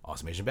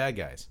Awesome Asian Bad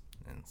Guys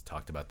and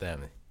talked about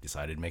them and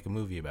decided to make a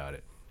movie about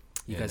it.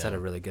 You guys had a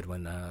really good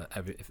one.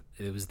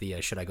 It was the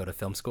Should I Go to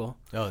Film School?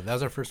 Oh, that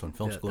was our first one,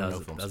 film school, that no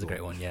was, film that was a school.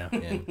 great one, yeah.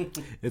 And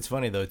it's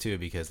funny though too,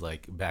 because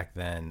like back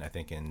then, I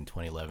think in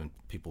 2011,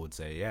 people would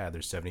say, yeah,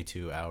 there's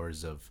 72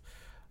 hours of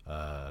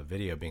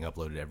video being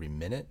uploaded every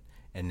minute,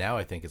 and now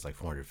I think it's like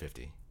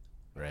 450,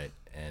 right?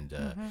 And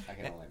I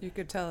can only You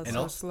could tell it's And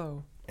so al-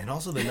 slow. and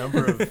also the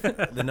number of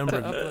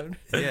upload.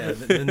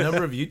 the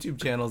number of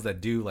YouTube channels that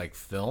do like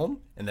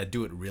film and that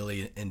do it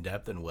really in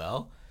depth and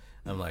well.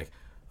 I'm like,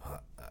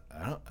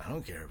 I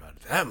don't care about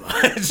it that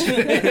much.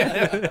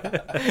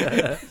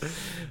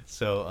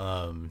 So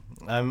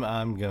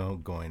I'm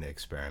going to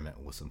experiment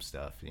with some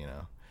stuff, you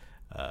know,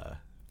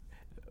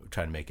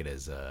 try to make it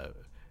as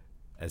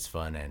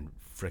fun and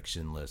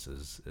frictionless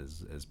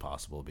as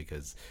possible,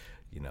 because,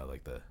 you know,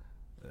 like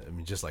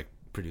just like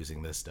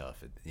producing this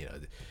stuff,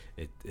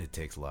 it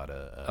takes a lot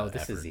of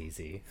This effort. is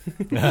easy.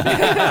 And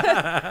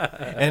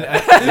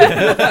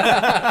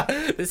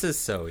This is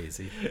so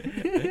easy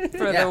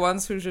For the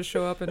ones who just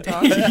show up and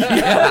talk.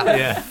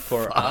 yeah.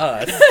 for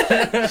us. All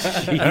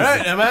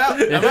right, I'm out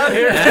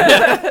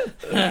here.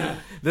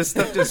 This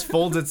stuff just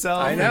folds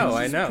itself. I know.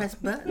 press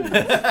button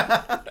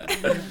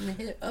and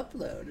hit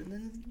upload, and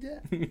then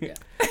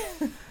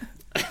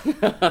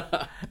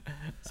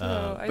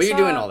So but you're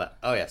doing all that.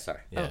 Oh yeah, sorry.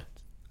 Yeah.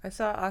 I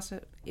saw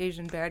Awesome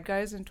Asian Bad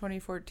Guys in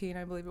 2014,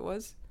 I believe it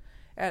was,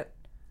 at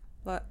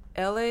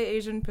LA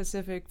Asian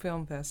Pacific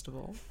Film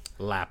Festival.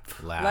 Lap.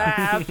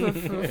 Laugh.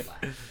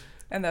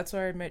 And that's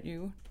where I met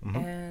you.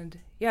 And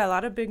yeah, a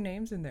lot of big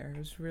names in there. It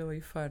was really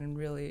fun and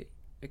really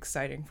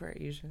exciting for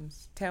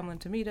Asians. Tamlin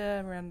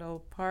Tomita,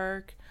 Randall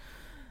Park.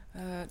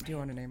 Do you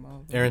want to name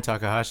all of them? Aaron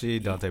Takahashi,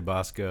 Dante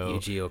Bosco,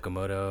 Yuji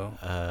Okamoto,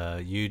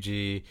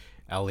 Yuji,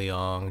 Al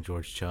Leong,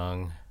 George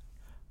Chung.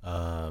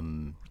 I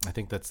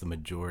think that's the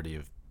majority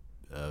of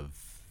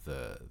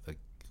the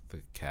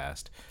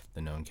cast,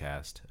 the known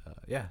cast.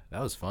 Yeah,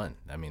 that was fun.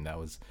 I mean, that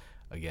was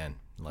again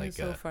like It's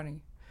so funny.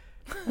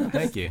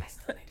 Thank you.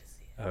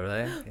 oh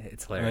really?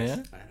 It's hilarious. Oh,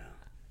 yeah? I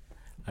know.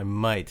 I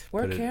might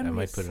Where put it. can I we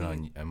might put see it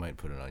on. I might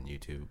put it on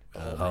YouTube.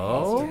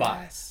 Oh,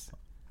 Yes.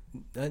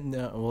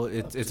 No, well,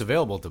 it's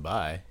available to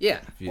buy. Yeah.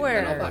 If you- Where?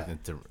 you're not I'll buy looking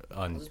to-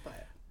 on Just buy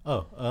it.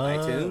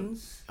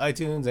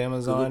 iTunes,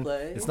 Amazon. Google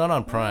Play? It's not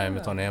on Prime.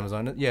 It's on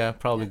Amazon. Yeah,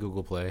 probably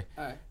Google Play.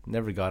 All right.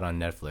 Never got on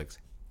Netflix.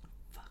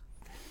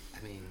 I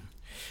mean,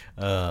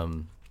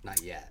 Um,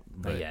 not yet.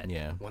 but yet.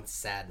 yeah, Once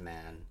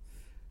Sadman.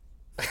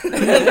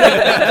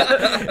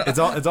 it's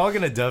all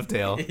gonna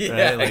dovetail.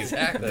 Right? Like,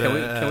 exactly.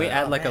 Can we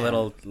add like a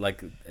little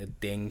like a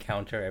ding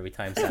counter every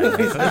time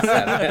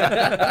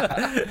Sadman?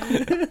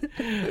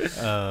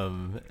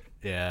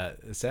 Yeah,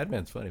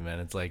 Sadman's funny, man.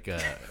 It's like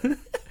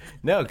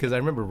no, because I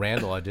remember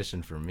Randall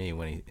auditioned for me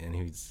when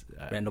he's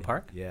Randall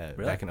Park? Yeah,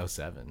 Really? back in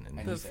 07.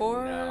 And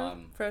Before No,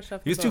 Fresh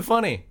Off he was the too Boat.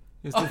 funny.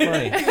 He was too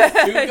funny.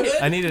 Too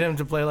good? I needed him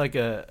to play like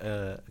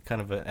a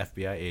kind of an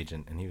FBI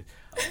agent, and he was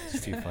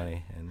just too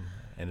funny, and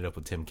ended up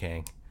with Tim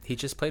Kang. He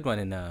just played one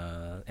in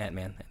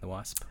Ant-Man and the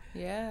Wasp.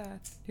 Yeah,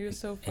 he was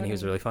so funny. And he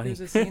was really funny. He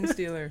was a scene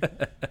stealer.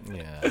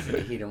 Yeah, He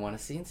didn't want a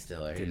scene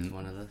stealer. He was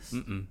one of those.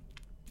 Mm-mm.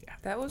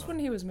 That was when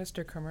he was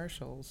Mr.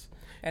 Commercials.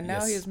 And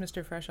now he Yes. is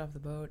Mr. Fresh Off the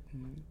Boat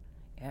and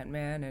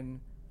Ant-Man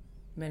and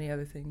many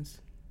other things.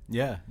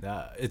 yeah.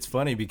 It's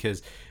funny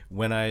because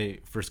when I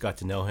first got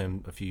to know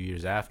him a few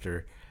years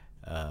after,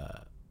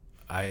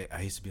 I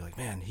used to be like,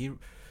 man, he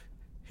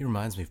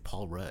reminds me of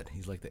Paul Rudd.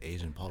 He's like the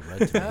Asian Paul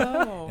Rudd to me.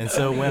 Oh. And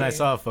so when I really?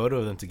 saw a photo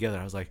of them together,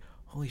 I was like,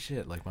 holy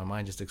shit, like my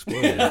mind just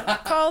exploded.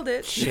 Called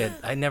it. Shit,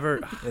 I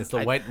never. It's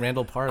the white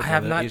Randall Park I and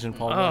have the not. Asian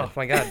Paul oh Rudd.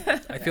 my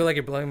god, I feel like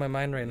you're blowing my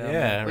mind right now.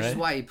 Yeah, Which is right?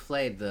 why he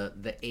played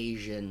the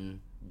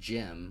Asian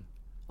Jim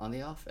on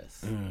The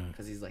Office.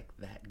 Because he's like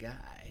that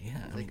guy.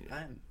 Yeah, He's like,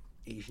 I'm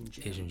Asian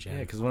Jim. Asian Jim. Yeah,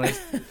 because when I,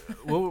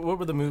 what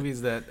were the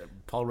movies that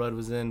Paul Rudd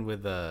was in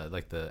with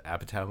like the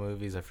Apatow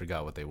movies? I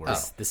forgot what they were.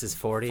 This is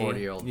 40.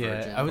 40-year-old Yeah,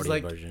 virgin. I was 40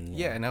 like, version,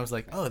 yeah, yeah. and I was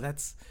like, oh,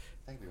 that's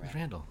That could be right.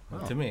 Randall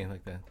to me,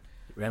 like that.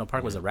 Randall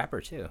Park was a rapper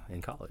too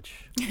in college.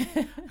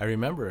 I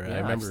remember. Yeah, I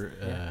remember.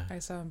 yeah. I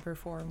saw him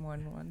perform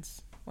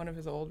once. One of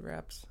his old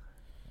raps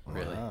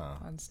Really? Wow.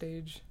 on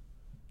stage.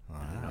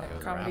 I didn't know he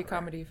was a rapper.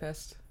 Comedy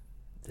Fest.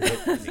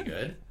 Is he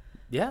good?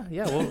 Yeah.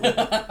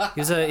 Well,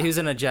 he was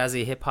in a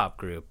jazzy hip hop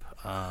group.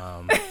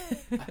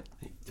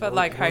 But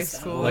like high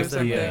school like or the,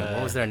 something.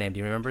 What was their name? Do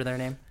you remember their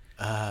name?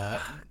 Oh,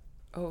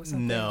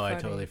 something No, I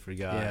funny. totally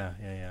forgot.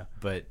 Yeah.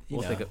 But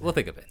We'll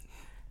think of it.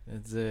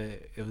 it's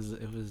it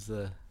was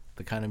the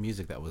kind of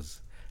music that was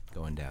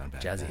going down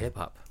back Jazzy then. hip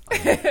hop.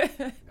 I'm gonna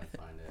find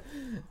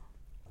it.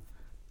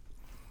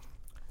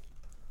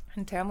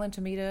 And Tamlin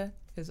Tomita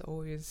is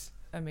always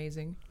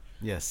amazing.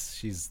 Yes,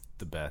 she's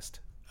the best.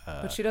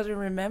 But she doesn't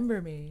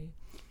remember me.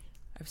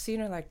 I've seen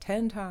her like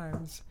 10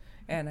 times.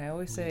 And I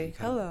always say,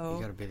 hello.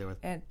 You gotta be there with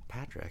And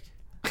Patrick.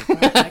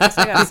 I guess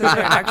I gotta sit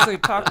there and actually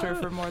talk to her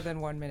for more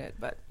than 1 minute.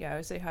 But yeah, I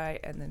would say hi,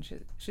 and then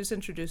she's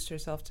introduced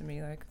herself to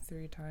me like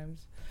 3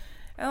 times.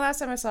 And the last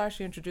time I saw her,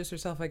 she introduced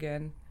herself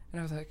again, and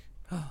I was like,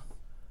 oh,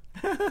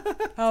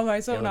 how am I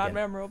so Go not again.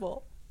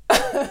 memorable?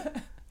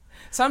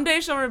 Someday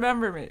she'll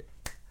remember me.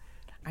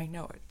 I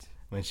know it.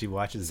 When she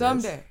watches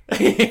Someday.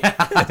 Yeah.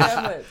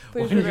 Damn it.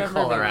 Please When you remember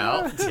call me. her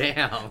out.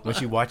 Damn. when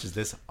she watches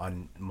this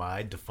on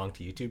my defunct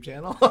YouTube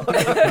channel.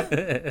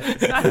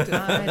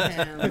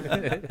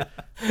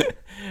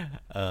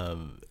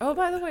 Oh,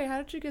 by the way, how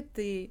did you get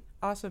the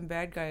awesome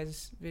bad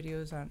guys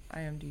videos on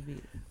IMDb?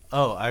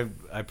 Oh,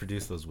 I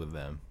produce those with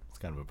them. It's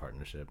kind of a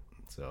partnership.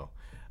 So,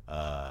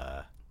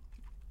 So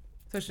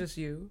it's just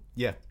you?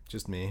 yeah,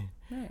 just me.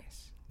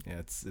 Nice.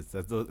 Yeah,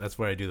 that's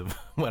where I do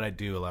what I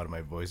do a lot of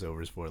my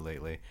voiceovers for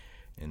lately,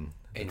 in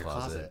the your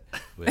closet,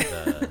 closet.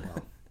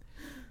 with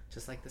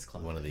Just like this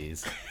closet. one of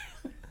these.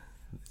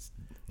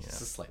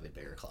 Just a slightly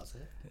bigger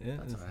closet. Yeah,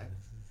 That's all right.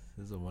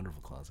 This is a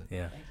wonderful closet.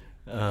 Yeah.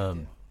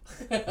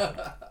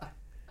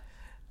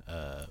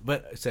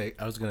 But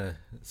I was gonna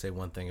say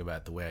one thing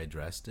about the way I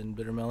dressed in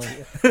Bitter Melon.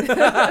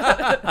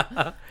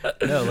 No,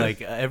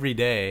 like every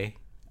day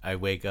I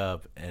wake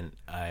up and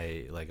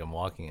I'm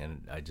walking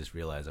and I just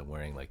realize I'm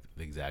wearing like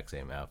the exact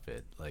same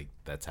outfit. Like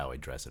that's how I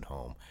dress at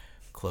home.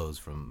 Clothes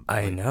from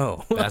I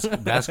know.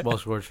 basketball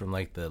shorts from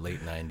like the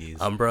late 90s.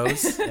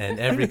 Umbros. And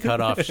every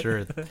cutoff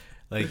shirt.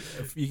 Like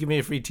if you give me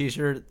a free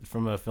T-shirt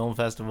from a film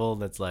festival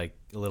that's like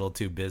a little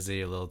too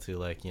busy, a little too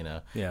like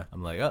Yeah.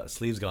 I'm like, oh,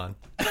 sleeves gone.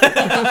 I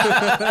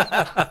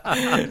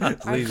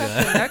cut Sleeves the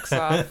gone. necks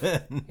off.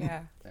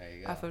 Yeah, There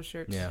you go. off of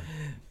shirts. Yeah.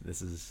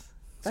 This is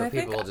But So I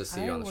think people will just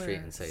see you I on the street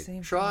wear and the say,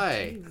 same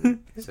try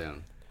thing, too.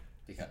 soon.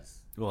 Because.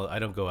 well, I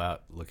don't go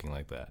out looking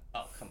like that.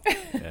 Oh, come on.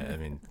 I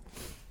mean,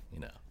 you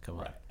know. Come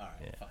on. All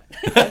right, fine.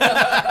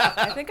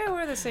 I think I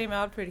wear the same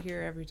outfit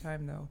here every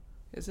time, though.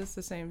 Is this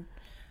the same?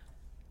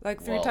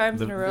 Like three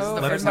times in a this is row?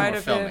 the Or first it time might we're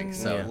have filming, been.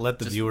 so Let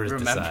the just viewers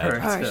remember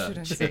decide. Oh, I to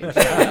shouldn't say change.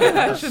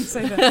 that. I shouldn't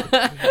say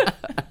that.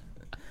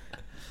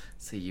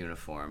 It's a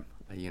uniform.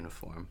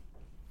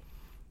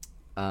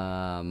 How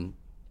are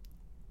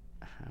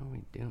we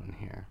doing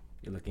here?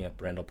 You're looking at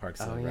Randall Park's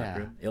Oh, rap yeah.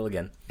 group. Ill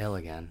again. Ill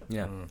again.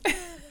 Yeah.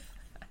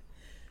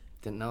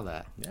 Didn't know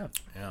that. Yeah.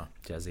 Yeah.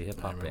 Jazzy hip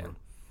hop remember. band.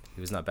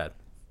 He was not bad.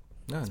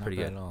 No, It's not pretty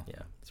bad good. at all.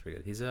 Yeah, it's pretty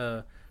good. He's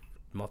a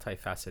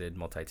multifaceted,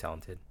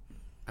 multi-talented.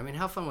 I mean,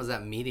 how fun was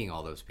that meeting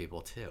all those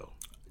people too?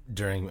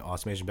 During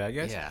Awesome Asian Bad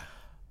Guys? Yeah.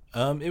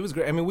 It was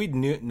great. I mean, we'd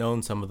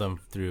known some of them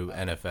through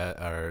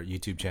NFS, our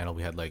YouTube channel.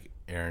 We had like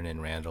Aaron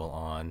and Randall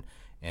on,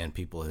 and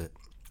people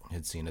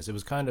had seen us. It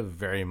was kind of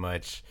very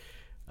much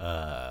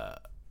an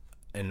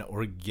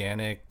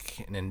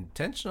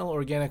intentional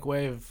organic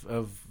way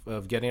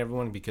of getting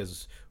everyone,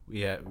 because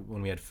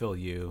when we had Phil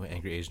Yu,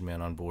 Angry Asian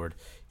Man, on board,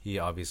 he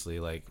obviously,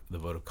 like, the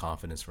vote of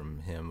confidence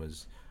from him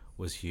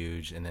was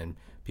huge, and then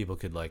people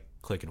could like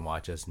click and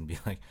watch us and be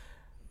like,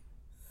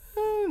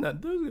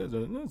 those guys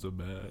are not so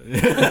bad.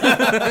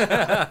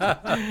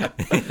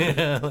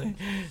 Like,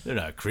 they're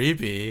not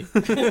creepy.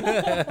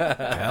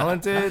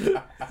 Talented.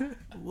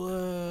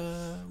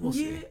 We'll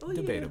see.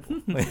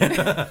 Debatable.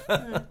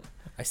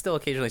 I still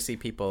occasionally see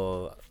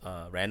people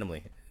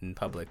randomly in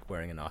public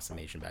wearing an Awesome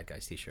Asian Bad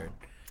Guys t-shirt.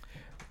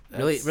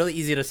 Really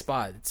easy to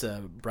spot. It's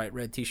a bright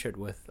red t-shirt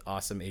with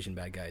Awesome Asian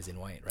Bad Guys in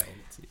white, right?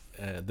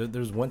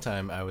 There's one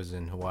time I was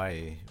in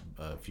Hawaii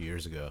a few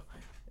years ago,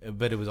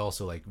 but it was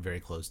also like very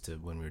close to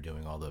when we were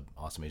doing all the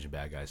Awesome Asian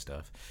Bad Guys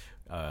stuff.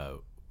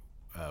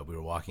 We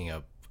were walking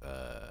up,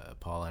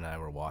 Paula and I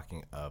were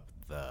walking up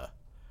the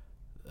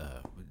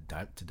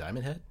to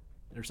Diamond Head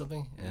or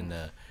something, and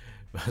I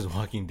was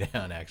walking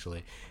down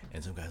actually,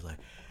 and some guy's like,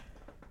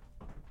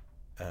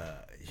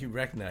 he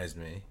recognized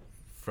me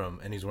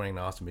and he's wearing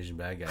an Awesome Asian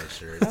Bad Guy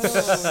shirt.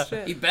 Oh,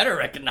 shit. You better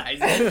recognize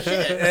it.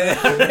 Shit.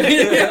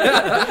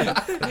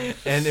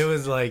 And it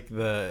was like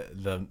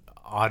the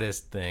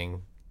oddest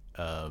thing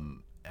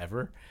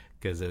ever,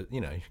 because you're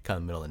kind of in the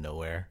middle of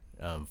nowhere,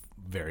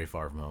 very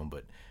far from home,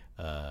 but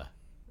I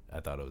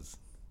thought it was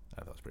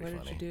pretty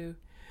What funny. did you do?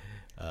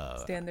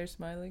 Stand there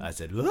smiling? I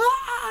said, What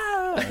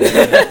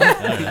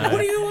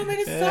do you want me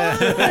to say?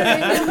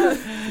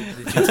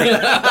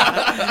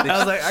 I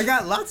was like, I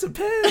got lots of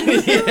pens.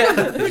 Did you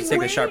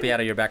take the Sharpie out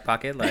of your back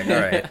pocket? Like, all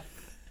right.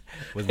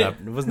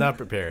 was not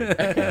prepared. We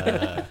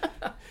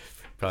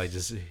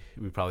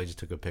probably just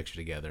took a picture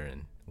together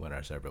and went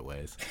our separate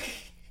ways.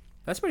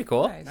 That's pretty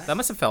cool. Nice. That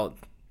must have felt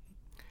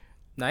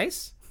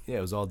nice. Yeah,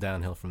 it was all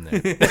downhill from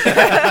there.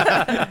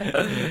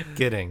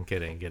 Kidding.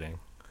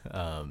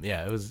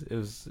 Yeah, it was.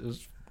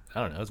 I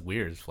don't know. It was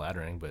weird. It's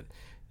flattering, but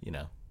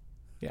yeah.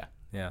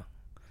 Yeah.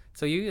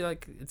 So you I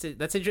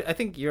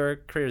think your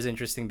career is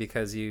interesting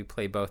because you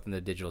play both in the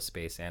digital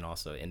space and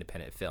also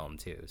independent film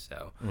too.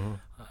 So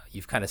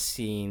you've kind of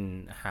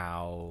seen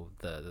how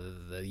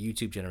the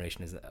YouTube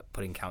generation is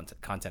putting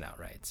content out,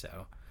 right?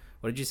 So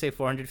what did you say?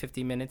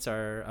 450 minutes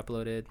are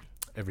uploaded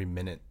Every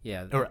minute.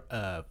 Yeah. Or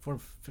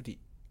 450.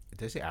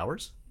 Did I say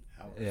hours?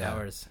 Yeah,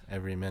 hours.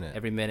 Every minute.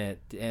 Every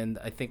minute. And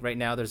I think right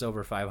now there's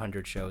over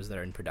 500 shows that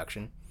are in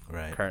production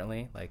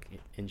currently, like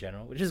in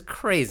general, which is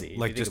crazy.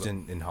 Like just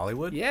in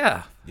Hollywood?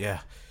 Yeah.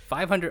 Yeah.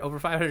 Over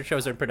 500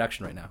 shows are in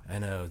production right now. I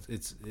know.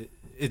 It's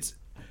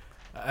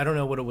I don't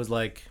know what it was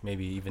like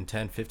maybe even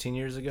 10, 15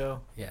 years ago.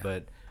 Yeah.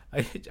 But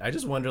I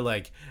just wonder,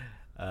 like,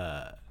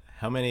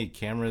 how many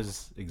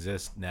cameras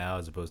exist now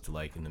as opposed to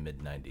like in the mid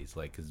 90s?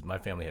 Like, because my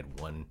family had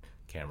one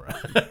camera,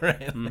 right?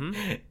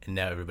 Mm-hmm. And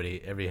now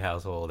every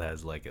household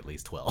has like at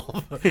least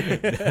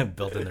 12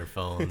 built in their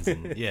phones,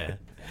 and yeah.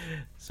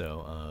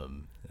 So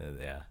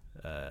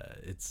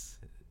it's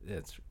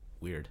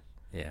weird.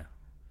 Yeah.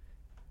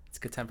 It's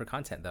a good time for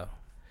content though.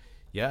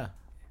 Yeah.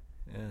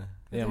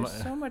 There's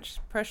so much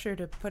pressure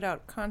to put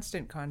out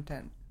constant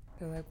content.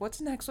 They're like,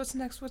 what's next?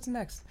 And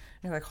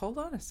you're like, hold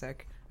on a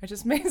sec. I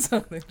just made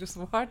something. Just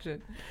watch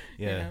it.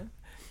 Yeah. You know?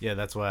 Yeah,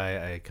 that's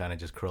why I kind of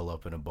just curl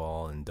up in a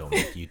ball and don't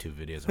make YouTube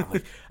videos. I'm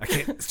like, I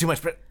can't. It's too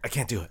much. I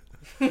can't do it.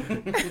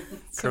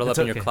 Curl up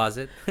in your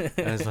closet.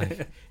 And I was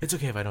like, it's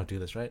okay if I don't do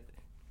this, right?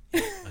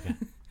 Okay.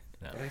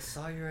 No. But I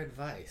saw your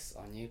advice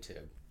on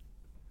YouTube.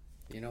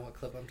 You know what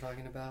clip I'm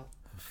talking about?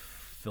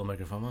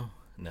 Filmmaker FOMO?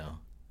 No.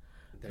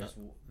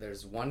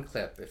 There's one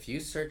clip. If you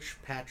search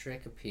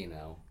Patrick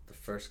Epino,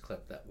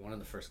 one of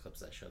the first clips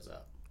that shows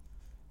up.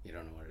 You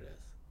don't know what it is.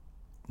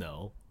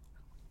 No.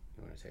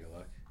 You want to take a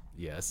look?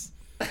 Yes.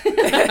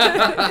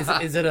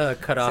 Is it a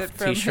cutoff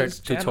from his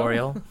t-shirt channel?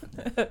 tutorial?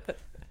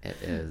 It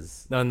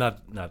is. No,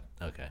 not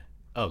okay.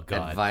 Oh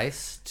God.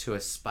 Advice to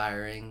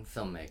aspiring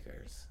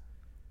filmmakers.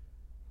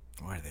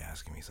 Why are they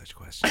asking me such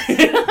questions?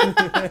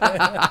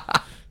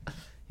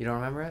 You don't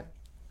remember it?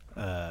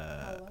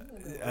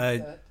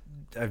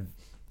 I've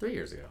 3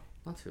 years ago.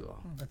 Not too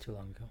long. Not too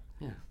long ago.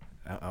 Yeah.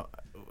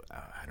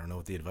 I don't know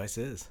what the advice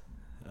is.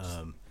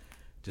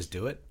 Just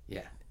do it.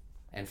 Yeah.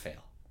 And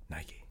fail.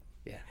 Nike.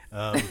 Yeah.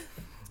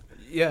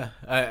 Yeah,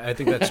 I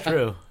think that's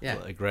true. Yeah.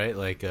 Like, right?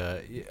 Like,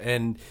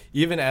 and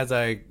even as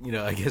I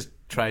guess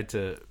tried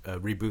to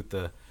reboot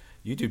the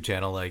YouTube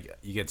channel, like,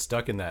 you get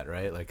stuck in that,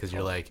 right? Like, because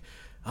you're like,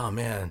 oh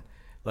man,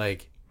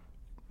 like,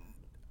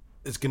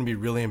 it's gonna be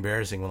really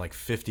embarrassing when like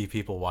 50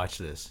 people watch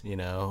this,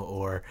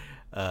 or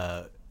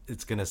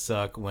it's gonna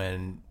suck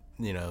when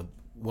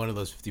one of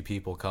those 50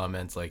 people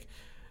comments like,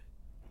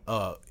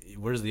 oh,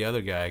 where's the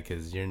other guy?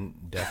 Because you're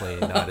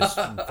definitely not as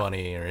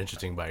funny or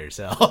interesting by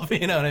yourself.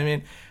 You know what I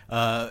mean?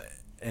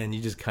 And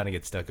you just kind of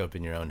get stuck up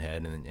in your own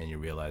head, and you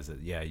realize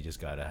that, yeah, you just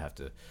gotta have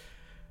to,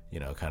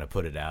 kind of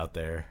put it out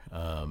there,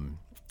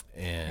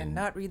 and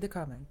not read the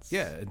comments.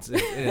 Yeah,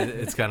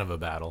 it's kind of a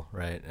battle,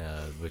 right?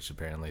 Which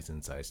apparently,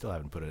 since I still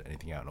haven't put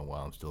anything out in a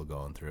while, I'm still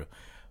going through.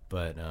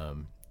 But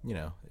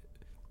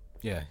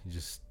yeah, you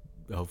just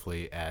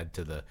hopefully add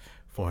to the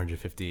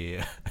 450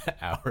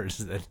 hours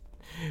that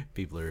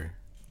people are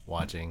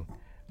watching,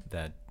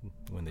 that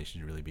when they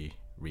should really be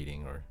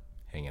reading or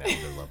hanging out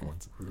with their loved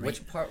ones.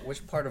 Which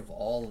part of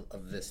all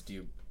of this do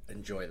you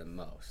enjoy the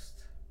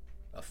most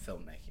of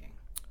filmmaking?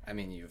 I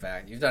mean, you've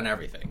done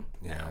everything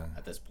now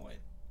at this point.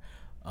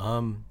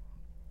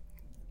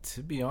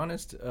 To be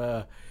honest,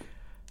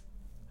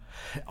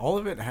 all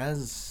of it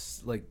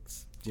has like,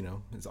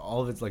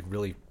 all of it's like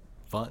really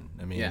fun.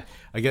 I mean,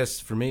 I guess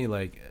for me,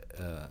 like,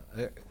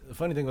 the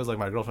funny thing was, like,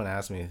 my girlfriend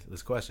asked me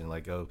this question,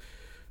 like,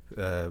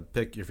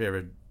 pick your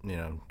favorite,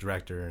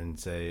 director and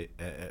say,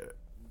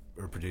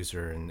 or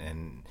producer,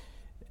 and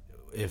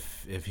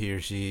if he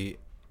or she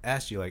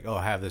asked you, like, oh,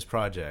 I have this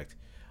project,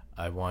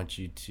 I want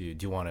you to,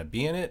 do you want to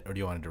be in it or do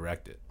you want to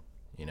direct it?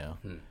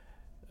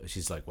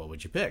 She's like, what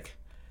would you pick?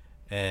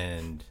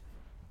 And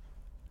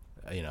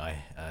I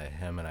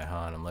hem and I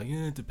haw, and I'm like,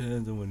 yeah, it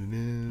depends on what it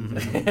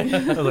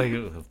is. I was like,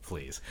 oh,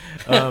 please.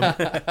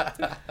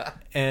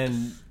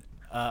 And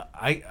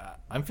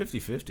I'm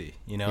 50-50,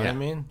 you know what I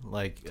mean?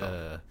 Like,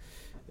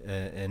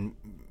 and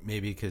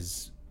maybe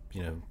because,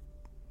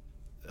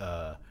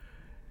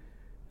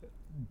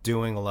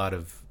 doing a lot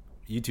of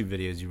YouTube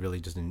videos, you really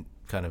just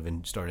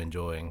start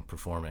enjoying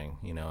performing,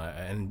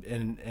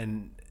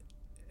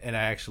 and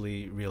I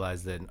actually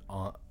realized that in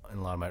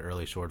a lot of my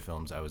early short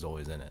films, I was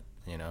always in it,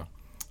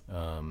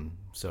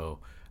 so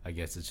I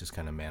guess it's just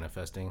kind of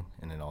manifesting,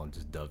 and it all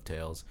just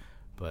dovetails.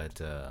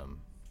 But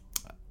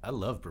I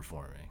love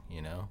performing,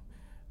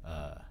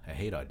 I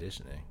hate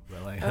auditioning,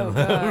 but like,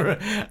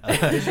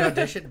 Did you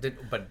audition?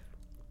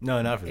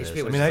 No, not for this. I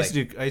mean, I used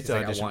to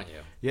audition. I want you.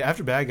 Yeah,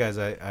 after Bad Guys,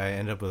 I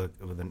ended up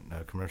with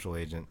a commercial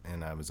agent,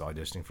 and I was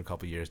auditioning for a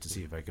couple years to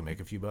see if I could make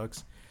a few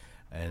bucks,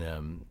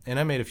 and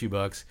I made a few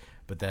bucks,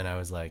 but then I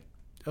was like,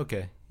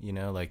 okay,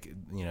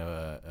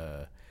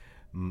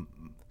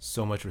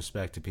 so much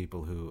respect to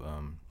people who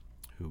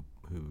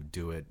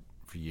do it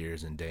for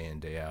years and day in,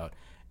 day out,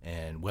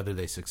 and whether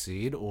they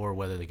succeed or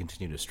whether they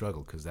continue to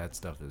struggle, because that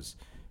stuff is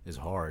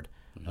hard.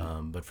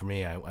 Mm-hmm. But for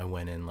me, I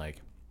went in like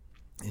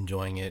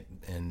enjoying it,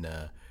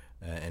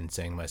 and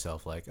saying to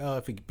myself, like, oh,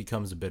 if it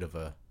becomes a bit of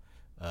the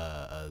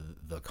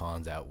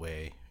cons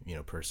outweigh,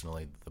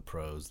 personally the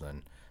pros,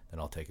 then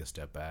I'll take a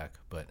step back.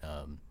 But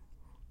I'm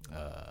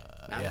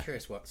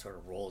curious what sort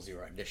of roles you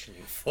were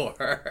auditioning for.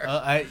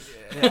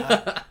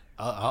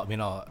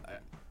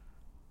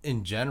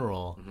 In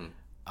general, mm-hmm.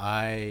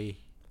 I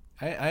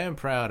am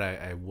proud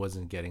I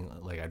wasn't getting,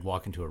 like, I'd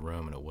walk into a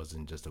room and it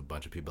wasn't just a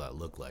bunch of people that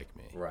looked like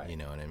me. Right. You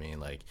know what I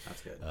mean? Like,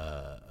 that's good.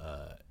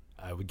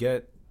 I would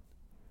get,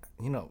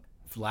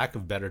 for lack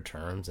of better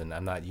terms, and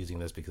I'm not using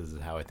this because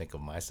of how I think of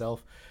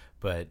myself,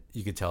 but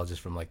you could tell just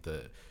from like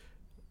the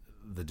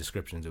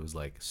descriptions, it was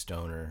like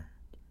stoner,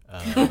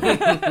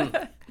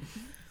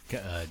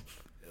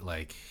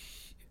 like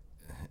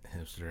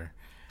hipster.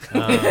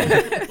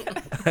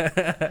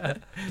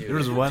 There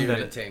was one dude in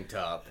a tank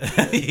top.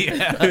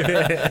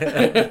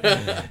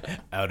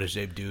 Out of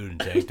shape dude in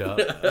tank top.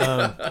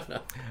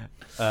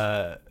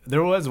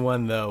 There was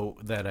one though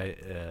that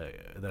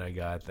I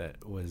got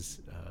that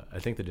was, I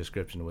think the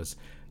description was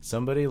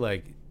somebody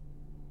like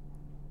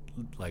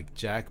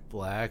Jack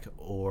Black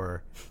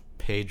or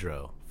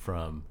Pedro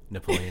from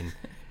Napoleon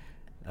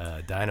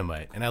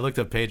Dynamite, and I looked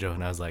up Pedro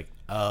and I was like,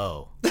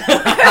 oh,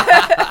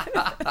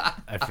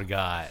 I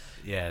forgot.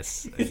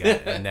 Yes, I got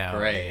it. And now,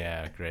 great.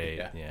 Yeah, great.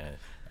 Yeah.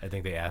 I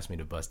think they asked me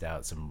to bust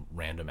out some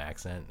random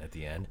accent at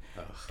the end.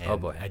 Oh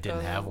boy, I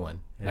didn't have one.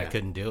 Yeah. I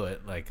couldn't do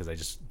it, like,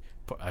 because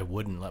I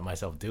wouldn't let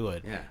myself do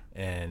it. Yeah.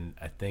 And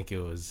I think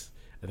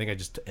I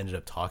just ended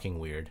up talking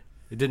weird.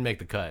 It didn't make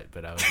the cut,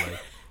 but I was like,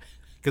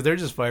 because they're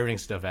just firing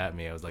stuff at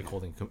me. I was like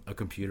holding a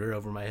computer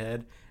over my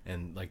head,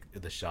 and like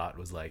the shot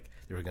was like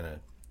they were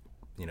gonna,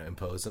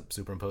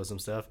 superimpose some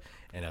stuff,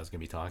 and I was gonna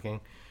be talking,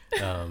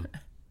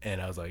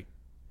 and I was like,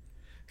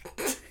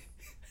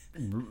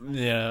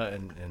 yeah,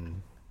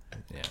 and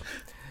yeah.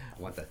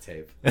 I want that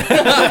tape.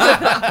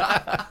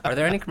 Are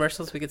there any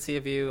commercials we could see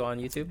of you on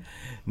YouTube?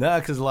 No,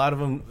 because a lot of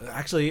them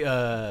actually.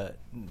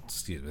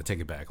 Excuse me, I take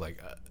it back.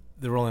 Like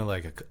there were only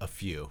like a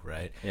few,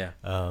 right? Yeah.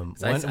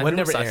 One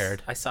never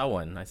aired. I saw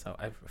one. I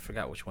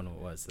forgot which one it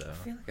was though. I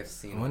feel like I've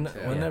seen one too.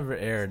 One never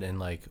aired, and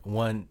like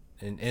one,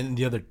 and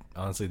the other,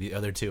 honestly, the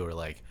other two are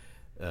like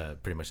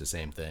pretty much the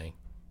same thing.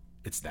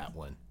 It's that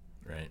one,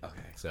 right?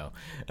 Okay. So,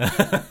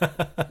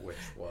 Which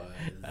was?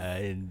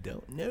 I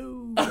don't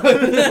know.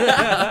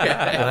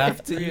 I'll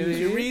have to use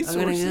your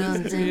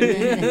resources.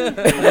 You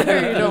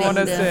don't want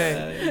to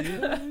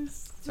say.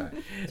 Sorry.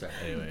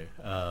 Anyway,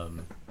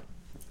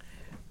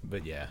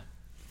 but yeah.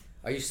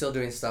 Are you still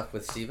doing stuff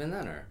with Steven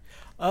then, or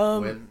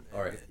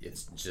or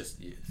it's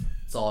just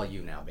it's all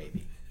you now,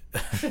 baby?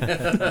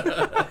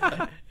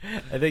 I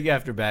think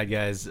after Bad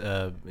Guys,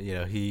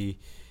 he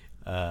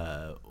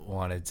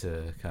wanted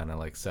to kind of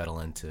like settle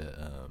into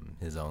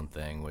his own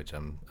thing, which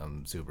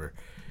I'm super.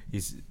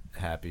 He's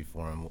happy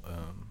for him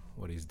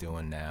what he's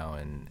doing now,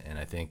 and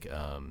I think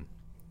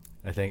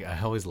I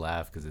always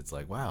laugh because it's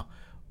like, wow,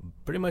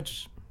 pretty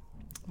much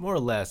more or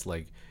less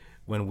like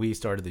when we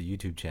started the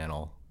YouTube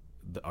channel,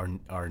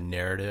 our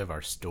narrative,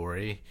 our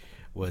story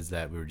was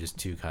that we were just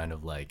two kind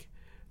of like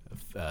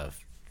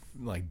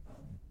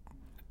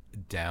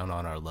down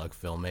on our luck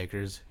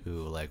filmmakers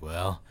who like,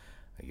 well,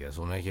 I guess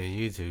we'll make a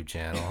YouTube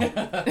channel.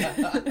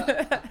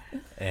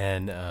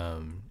 And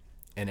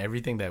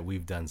everything that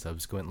we've done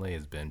subsequently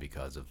has been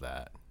because of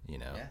that, you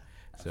know. Yeah,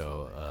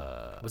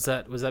 so Was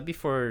that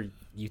before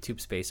YouTube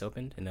Space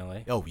opened in LA?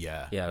 oh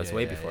yeah. Yeah, it was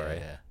way before,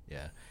 right?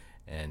 Yeah.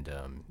 And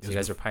So you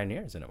guys were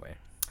pioneers in a way.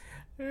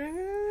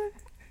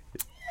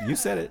 you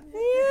said it.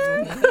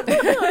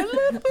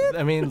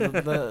 I mean,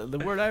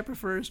 the word I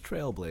prefer is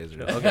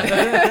trailblazer.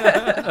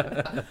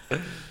 Okay.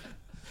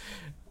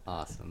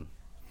 Awesome.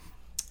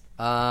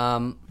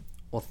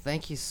 Well,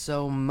 thank you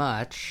so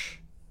much.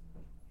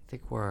 I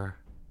think we're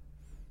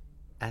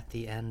at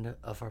the end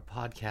of our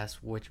podcast,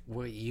 which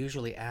we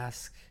usually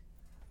ask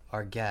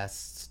our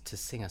guests to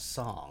sing a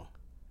song.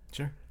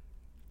 Sure.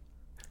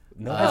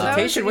 No that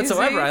hesitation was easy.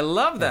 whatsoever. I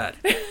love that.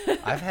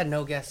 I've had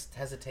no guest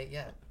hesitate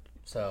yet,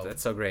 so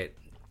That's so great.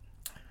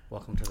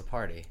 welcome to the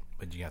party.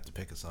 But you have to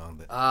pick a song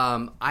that.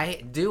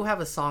 I do have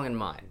a song in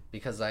mind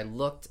because I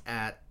looked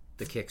at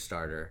the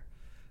Kickstarter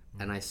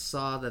and I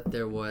saw that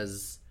there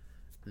was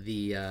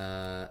the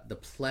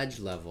pledge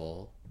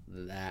level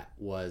that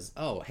was,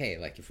 oh, hey,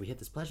 like if we hit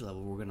this pledge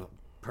level, we're gonna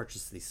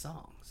purchase these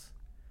songs.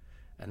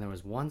 And there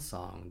was one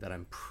song that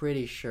I'm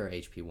pretty sure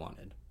HP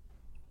wanted,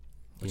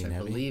 which He I Ain't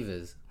Heavy? believe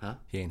is, huh?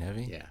 He Ain't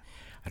Heavy? Yeah.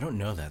 I don't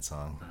know that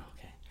song. Oh,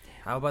 okay.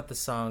 How about the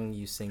song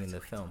you sing in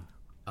the film?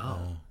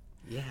 Oh,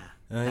 yeah.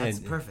 yeah, That's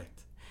yeah.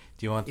 perfect.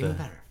 Do you want Even the?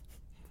 better.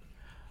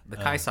 The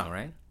Kai song,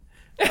 right?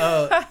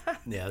 Yeah,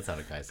 that's not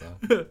a Kai song.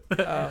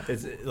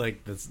 It's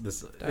like this.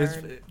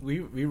 We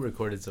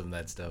recorded some of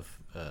that stuff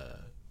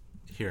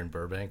here in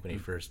Burbank when he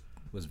first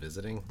was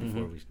visiting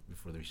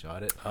before we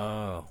shot it,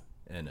 Oh.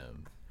 and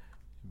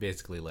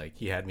basically like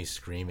he had me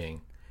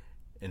screaming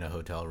in a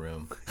hotel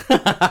room,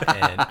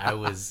 and I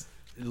was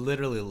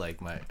literally like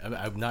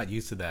I'm not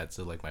used to that,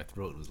 so like my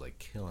throat was like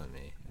killing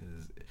me.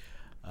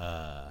 Do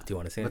you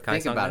want to sing But the Kai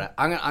think song? about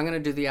then? it. I'm gonna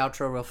do the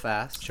outro real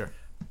fast. Sure.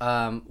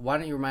 Why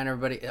don't you remind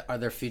everybody? Are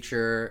there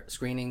future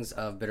screenings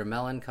of Bitter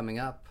Melon coming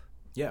up?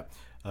 Yeah.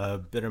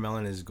 Bitter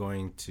Melon is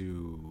going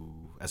to,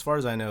 as far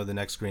as I know, the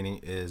next screening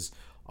is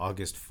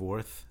August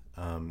 4th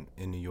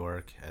in New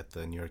York at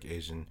the New York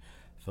Asian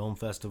Film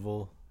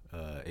Festival,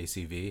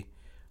 ACV.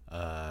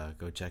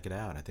 Go check it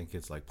out. I think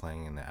it's like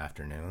playing in the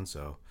afternoon,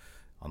 so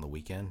on the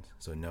weekend.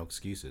 So no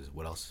excuses.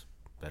 What else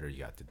better you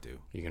got to do?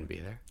 You gonna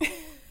be there?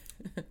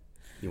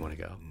 You want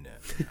to go? No.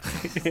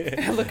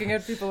 Looking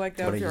at people like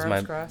that Want with to your use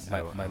arms crossed.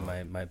 my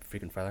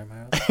freaking filer in my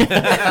house?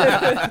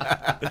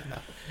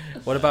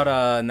 What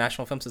about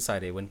National Film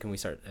Society? When can we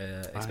start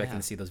expecting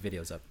to see those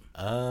videos up?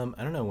 I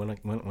don't know. When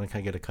can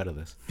I get a cut of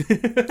this?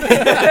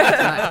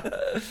 Tonight.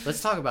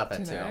 Let's talk about that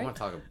too. I Tonight? want to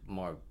talk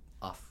more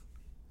off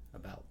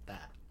about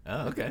that.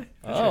 Oh, okay.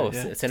 Oh,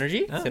 Sure, yeah.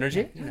 synergy?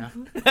 Synergy? You know.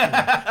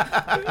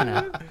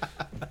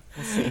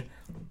 We'll see.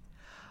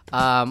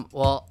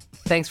 Well,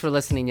 thanks for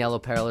listening, Yellow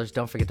Parallers.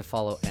 Don't forget to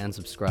follow and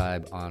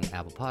subscribe on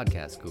Apple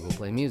Podcasts, Google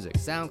Play Music,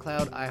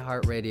 SoundCloud,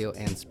 iHeartRadio,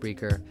 and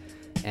Spreaker.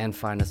 And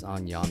find us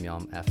on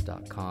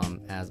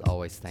yomyomf.com. As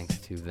always, thanks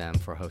to them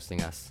for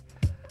hosting us.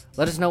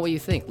 Let us know what you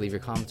think. Leave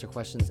your comments or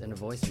questions in a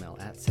voicemail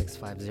at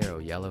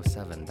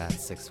 650-YELLOW7.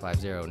 That's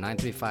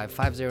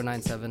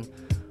 650-935-5097.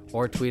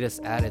 Or tweet us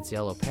at It's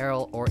Yellow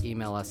Peril, or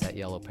email us at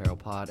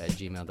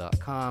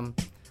yellowperilpod@gmail.com.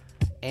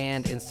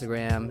 And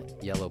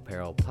Instagram, Yellow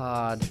Peril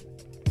Pod.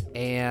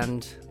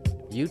 And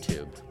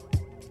YouTube,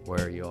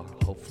 where you're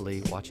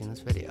hopefully watching this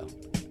video.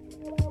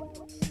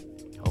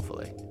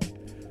 Hopefully.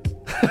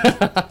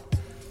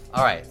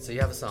 All right, so you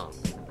have a song.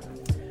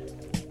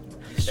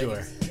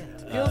 Sure.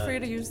 Feel free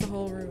to use the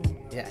whole room.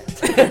 Yeah.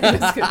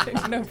 Just kidding.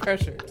 No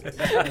pressure.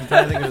 I'm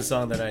trying to think of a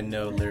song that I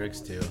know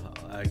lyrics to.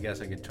 I guess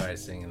I could try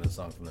singing the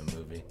song from the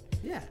movie.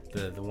 Yeah.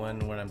 The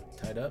one when I'm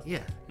tied up?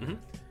 Yeah.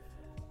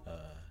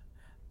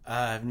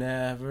 I've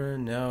never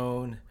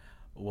known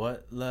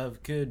what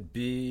love could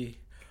be.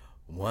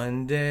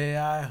 One day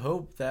I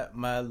hope that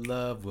my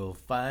love will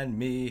find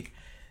me.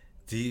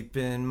 Deep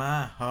in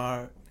my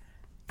heart,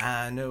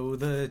 I know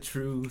the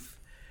truth.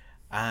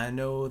 I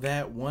know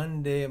that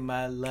one day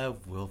my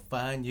love will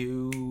find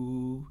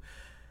you.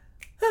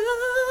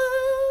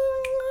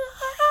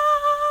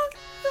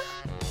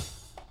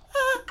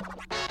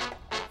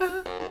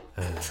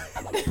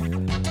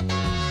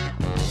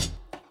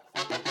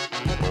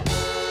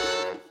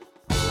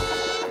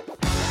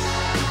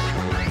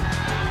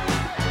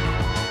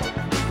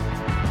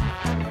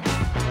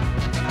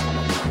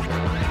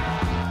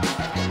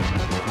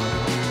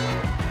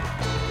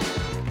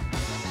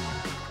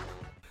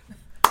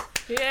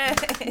 Yeah.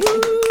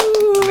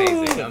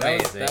 Amazing,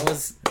 That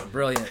was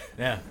brilliant.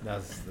 Yeah,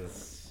 that's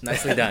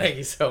Nicely done. Thank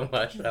you so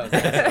much. That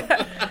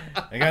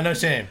was I got no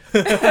shame.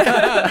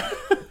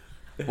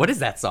 What is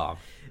that song?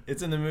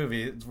 It's in the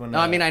movie. It's when, No,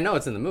 I mean I know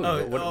it's in the movie.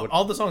 oh, but what,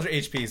 all the songs are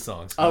HP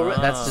songs. oh,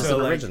 that's just So,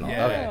 an like, original.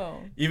 yeah. Okay. Oh.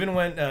 Even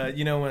when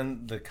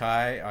when the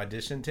Kai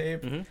audition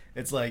tape,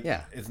 it's like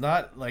Yeah. it's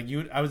not like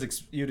you'd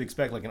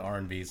expect like an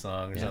R&B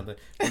song or something,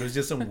 but it was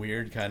just some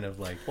weird kind of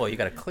like Well, you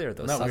got to clear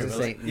those. Not I was songs.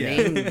 gonna say, Yeah.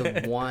 name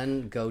the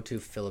one go-to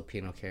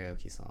Filipino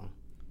karaoke song.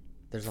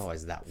 There's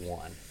always that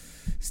one.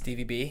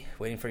 Stevie B,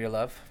 Waiting for Your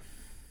Love.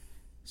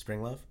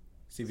 Spring Love,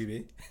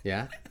 CVB,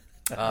 Yeah.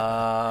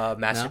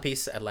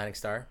 Masterpiece, Atlantic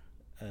Star.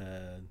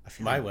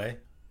 My Way,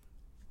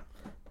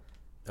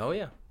 Oh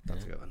yeah.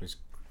 That's a good one. which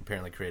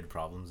apparently created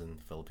problems in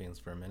the Philippines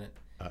for a minute.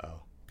 Uh-oh.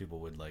 People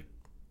would like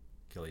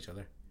kill each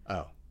other.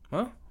 Oh.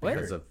 Huh? What?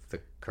 Because of the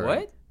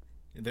current.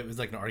 What? It was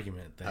like an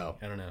argument thing. Oh.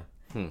 I don't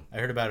know. I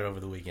heard about it over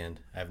the weekend.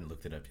 I haven't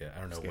looked it up yet. I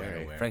don't know when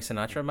Scary. or where. Frank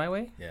Sinatra, My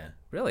Way? Yeah.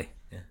 Really?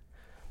 Yeah.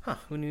 Huh?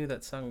 Who knew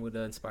that song would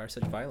inspire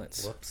such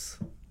violence? Whoops.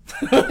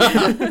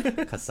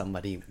 Because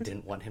somebody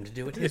didn't want him to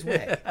do it his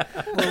way.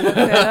 We'll look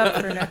that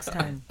up for next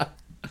time.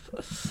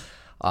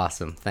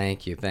 Awesome.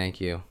 Thank you. Thank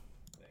you.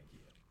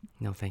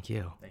 No, thank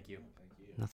you. Thank you.